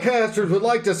podcasters would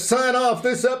like to sign off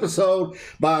this episode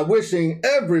by wishing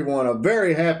everyone a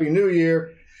very happy new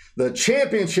year. The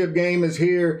championship game is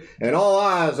here, and all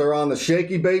eyes are on the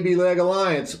Shaky Baby Leg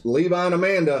Alliance, Levi and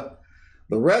Amanda.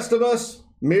 The rest of us,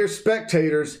 mere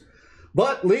spectators.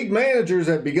 But league managers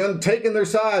have begun taking their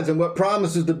sides in what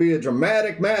promises to be a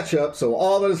dramatic matchup, so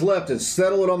all that is left is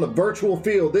settle it on the virtual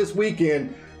field this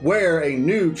weekend, where a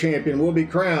new champion will be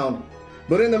crowned.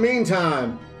 But in the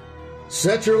meantime,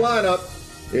 set your lineup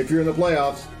if you're in the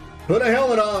playoffs, put a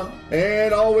helmet on,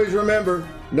 and always remember,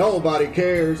 nobody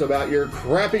cares about your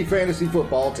crappy fantasy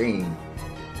football team.